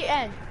yeah,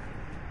 EN. N.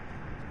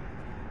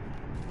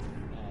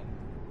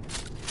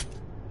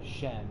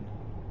 Shen.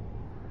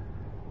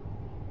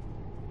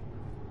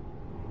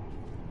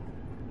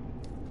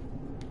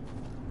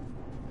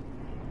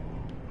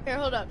 Here,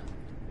 hold up.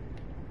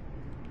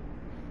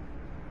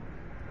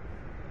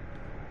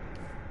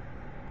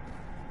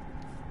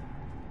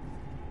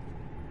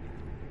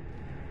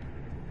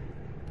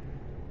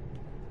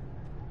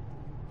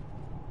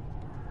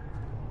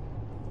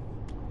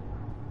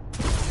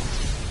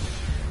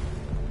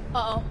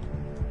 Uh-oh.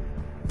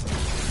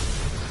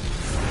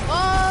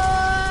 Oh!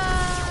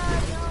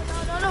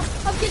 No.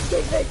 I'm getting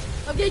gangbanged.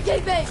 I'm getting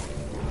gangbanged.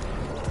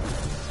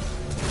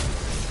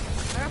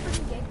 I'm not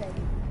freaking gangbang.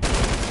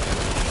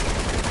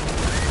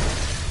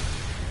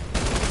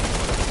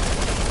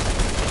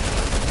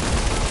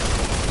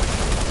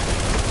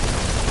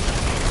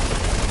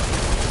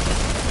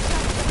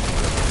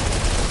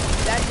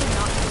 That did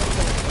not feel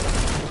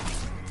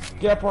good.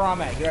 Get up where I'm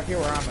at. Get up here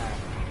where I'm at.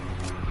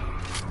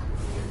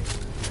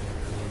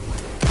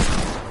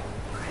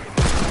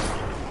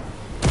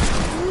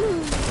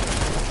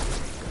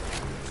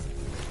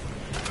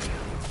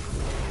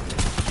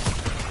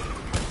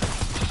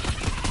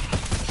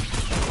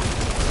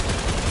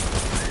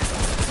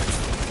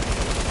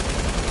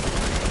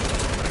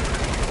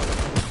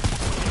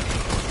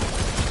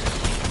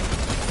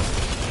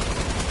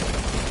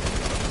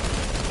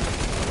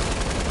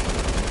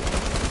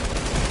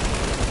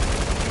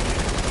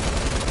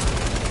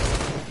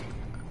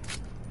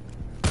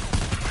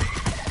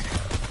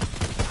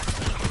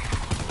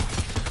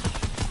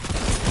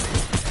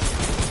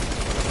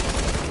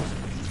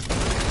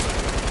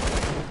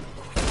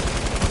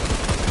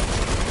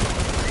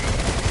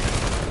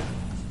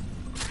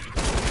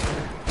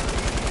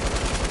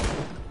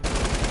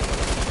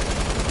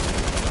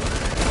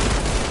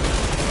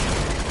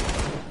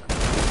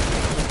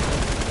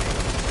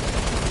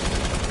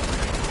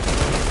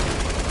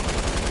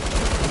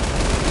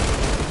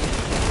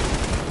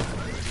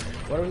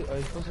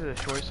 to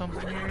destroy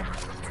something here?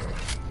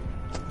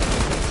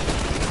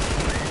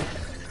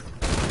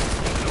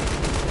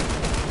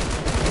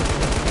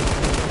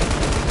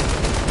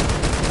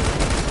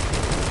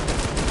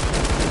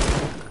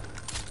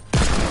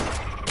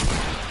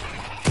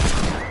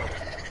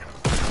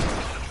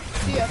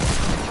 See ya.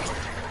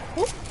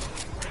 Whoop.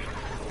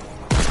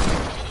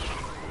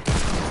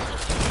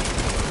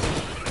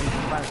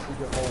 Find a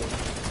secret hole.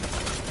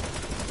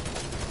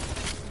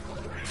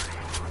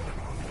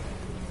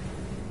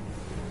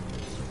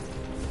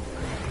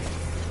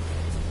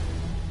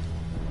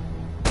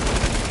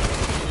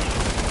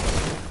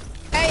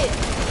 Hey,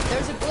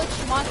 there's a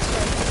glitched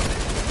monster.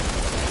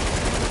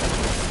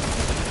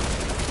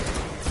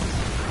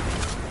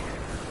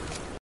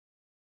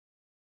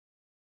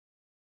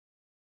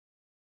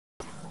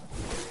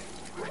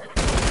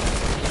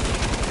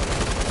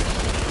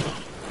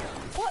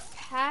 What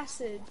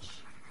passage?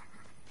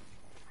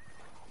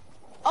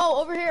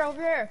 Oh, over here,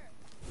 over here.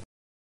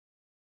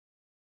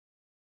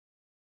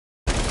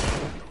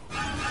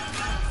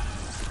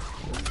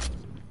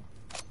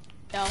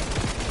 No.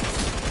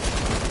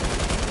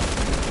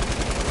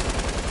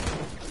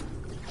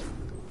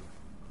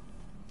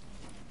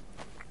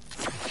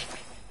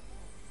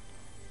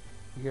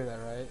 You hear that,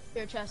 right?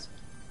 Here, chest.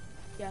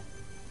 Yeah.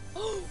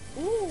 Ooh.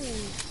 Ooh.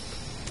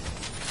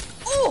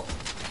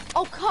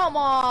 Oh, come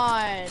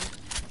on.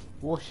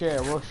 We'll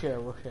share, we'll share,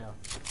 we'll share.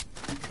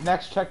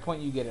 Next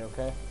checkpoint, you get it,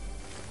 okay?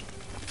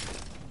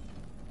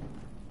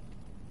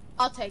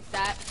 I'll take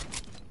that.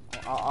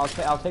 I'll take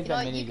You know that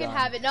what, minigun. you can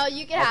have it. No,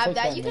 you can I'll have take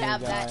that. that You can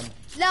have that.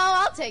 minigun. No,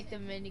 I'll take the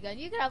minigun.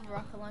 You can have the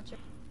rocket launcher.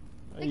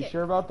 Are you Okay.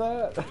 sure about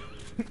that?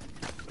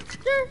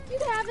 Sure, you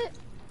can have it.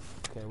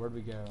 Okay, where'd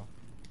we go?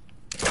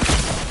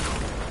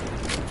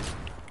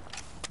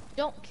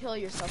 Don't kill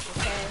yourself,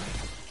 okay?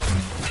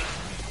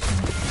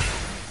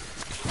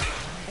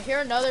 I hear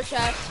another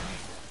chest.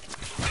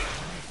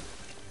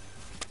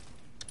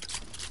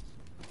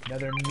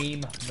 Another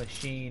meme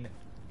machine.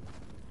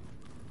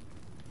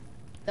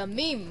 The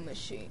meme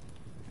machine.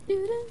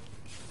 Ooh,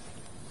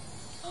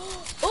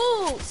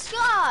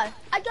 Ska!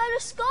 I got a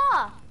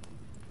Ska!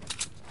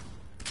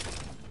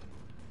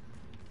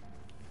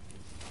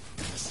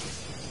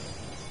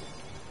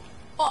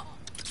 Oh.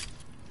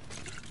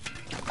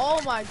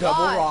 Oh my god.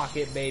 Double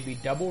rocket, baby,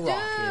 double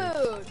rocket.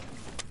 Dude!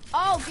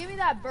 Oh, give me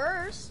that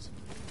burst.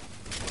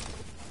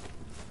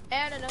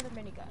 And another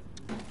minigun.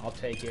 I'll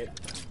take it.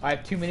 I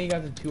have 2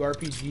 miniguns and 2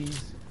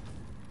 RPGs.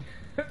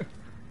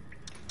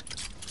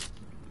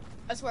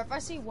 I swear, if I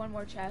see one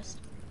more chest.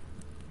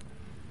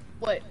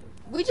 Wait,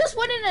 we just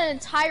went in an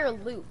entire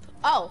loop.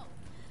 Oh,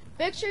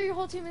 make sure your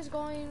whole team is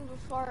going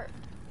before.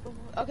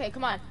 Okay,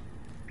 come on.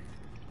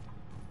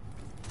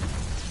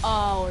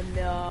 Oh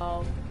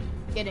no.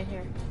 Get in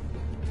here.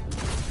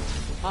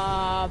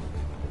 Hi.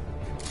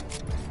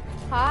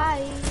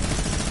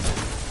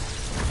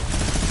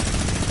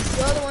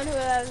 You're the one who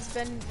has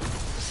been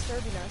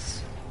disturbing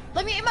us.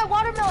 Let me eat my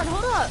watermelon,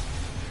 hold up.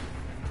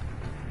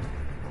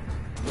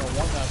 You don't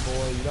want none,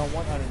 boy. You don't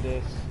want none of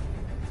this.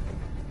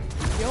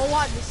 You don't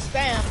want the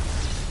spam.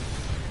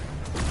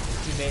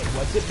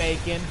 What's it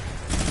making?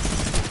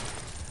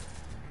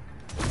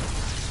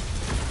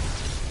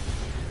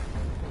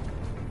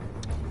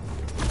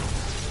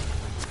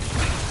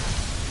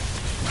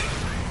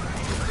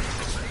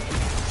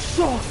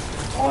 Suck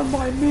on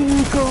my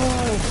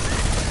minigun!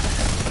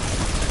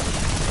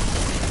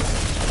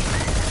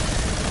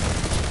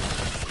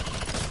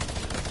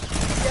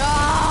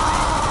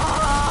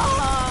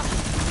 Ah!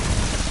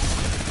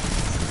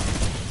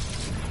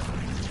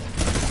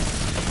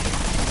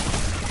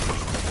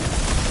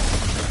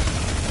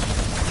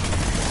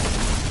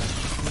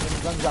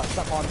 Minigun got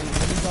something on these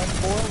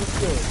miniguns, boy. What's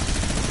good?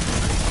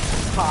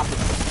 Pop it.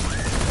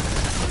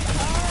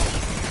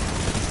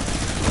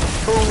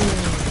 Boom.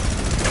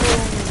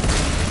 Boom.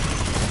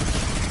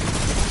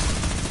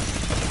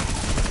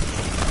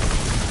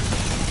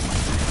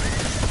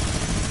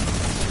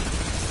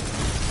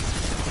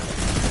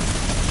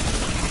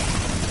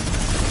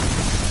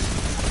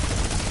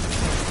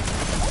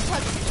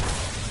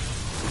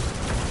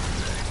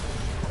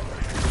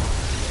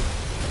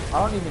 I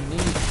don't even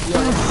need.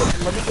 Yeah,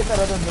 let me get that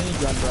other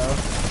minigun, bro.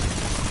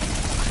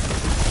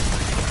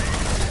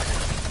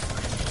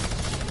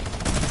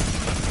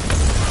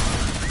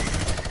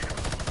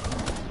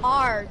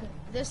 Arg,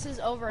 this is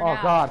over now. Oh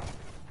god.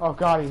 Oh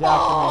god, he's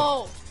after me.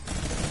 Oh!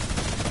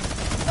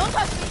 Don't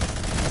touch me.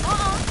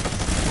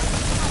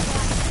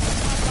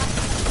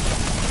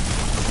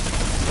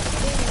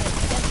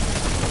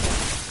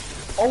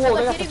 Oh, whoa,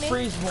 they got hitting the me.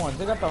 freeze ones.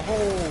 They got the whole.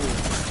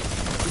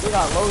 They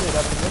got loaded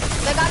up in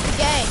this. They got the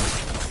gang.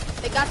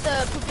 They got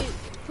the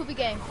poopy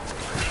gang.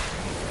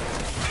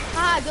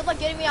 Ah, good luck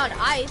getting me on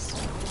ice.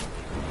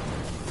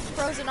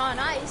 Frozen on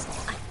ice.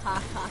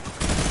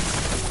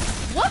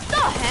 What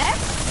the heck?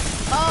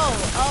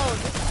 Oh,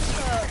 this is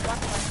the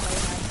rocket launcher.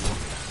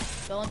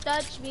 Don't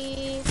touch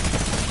me.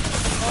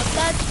 Don't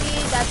touch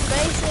me. That's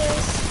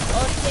racist.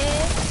 Okay.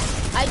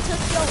 I took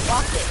your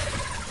rocket.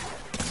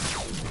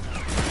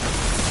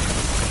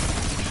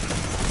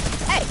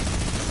 Hey,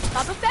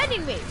 Stop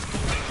offending me!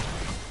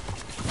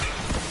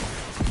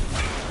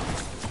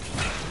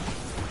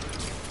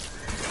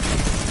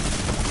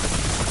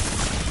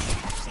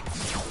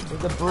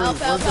 Where's the brood? Help, help,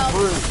 Where's the help.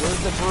 brood?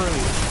 Where's the brood?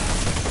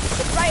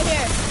 It's right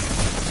here.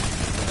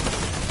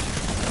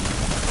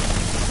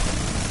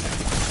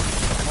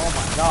 Oh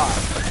my god.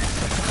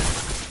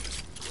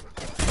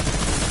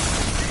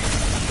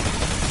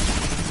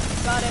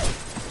 Got it.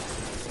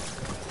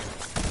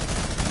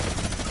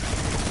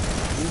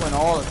 We win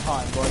all the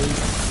time, buddy.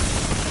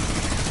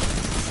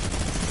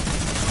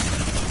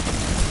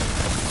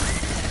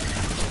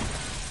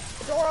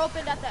 The door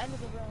opened at the end of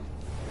the room.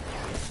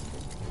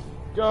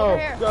 Go, Over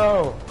here.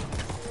 go.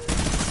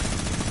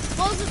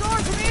 Close the door,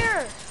 come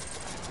here!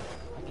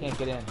 I can't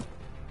get in.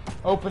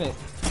 Open it.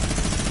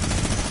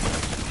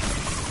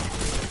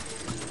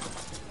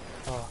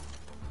 Oh.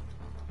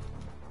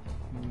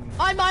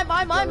 Mine!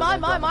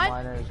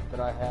 Miners, but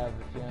I have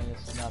a feeling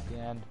this is not the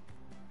end.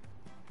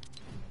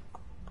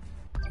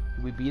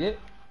 Did we beat it?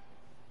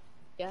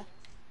 Yeah.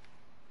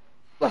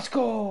 Let's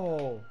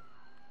go!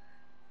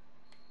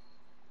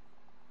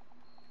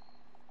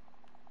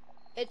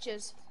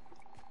 Itches.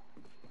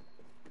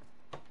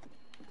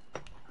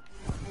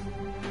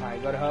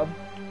 Alright, go to hub.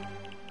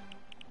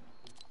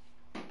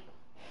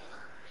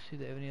 See if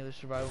they have any other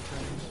survival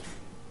things.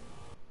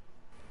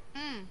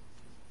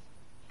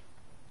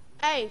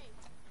 Hey!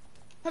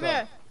 Come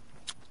here!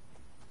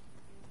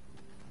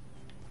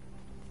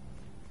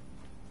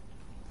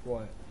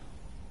 What?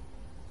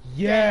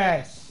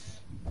 Yes!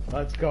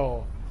 Let's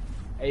go.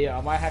 Hey, I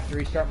might have to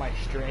restart my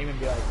stream and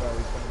be like, bro,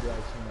 it's gonna be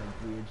like some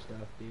like weird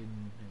stuff, dude,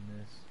 in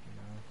this, you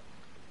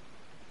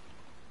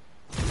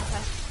know?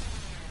 Okay.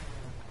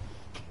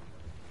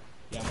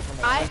 Yeah,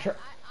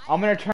 I'm gonna turn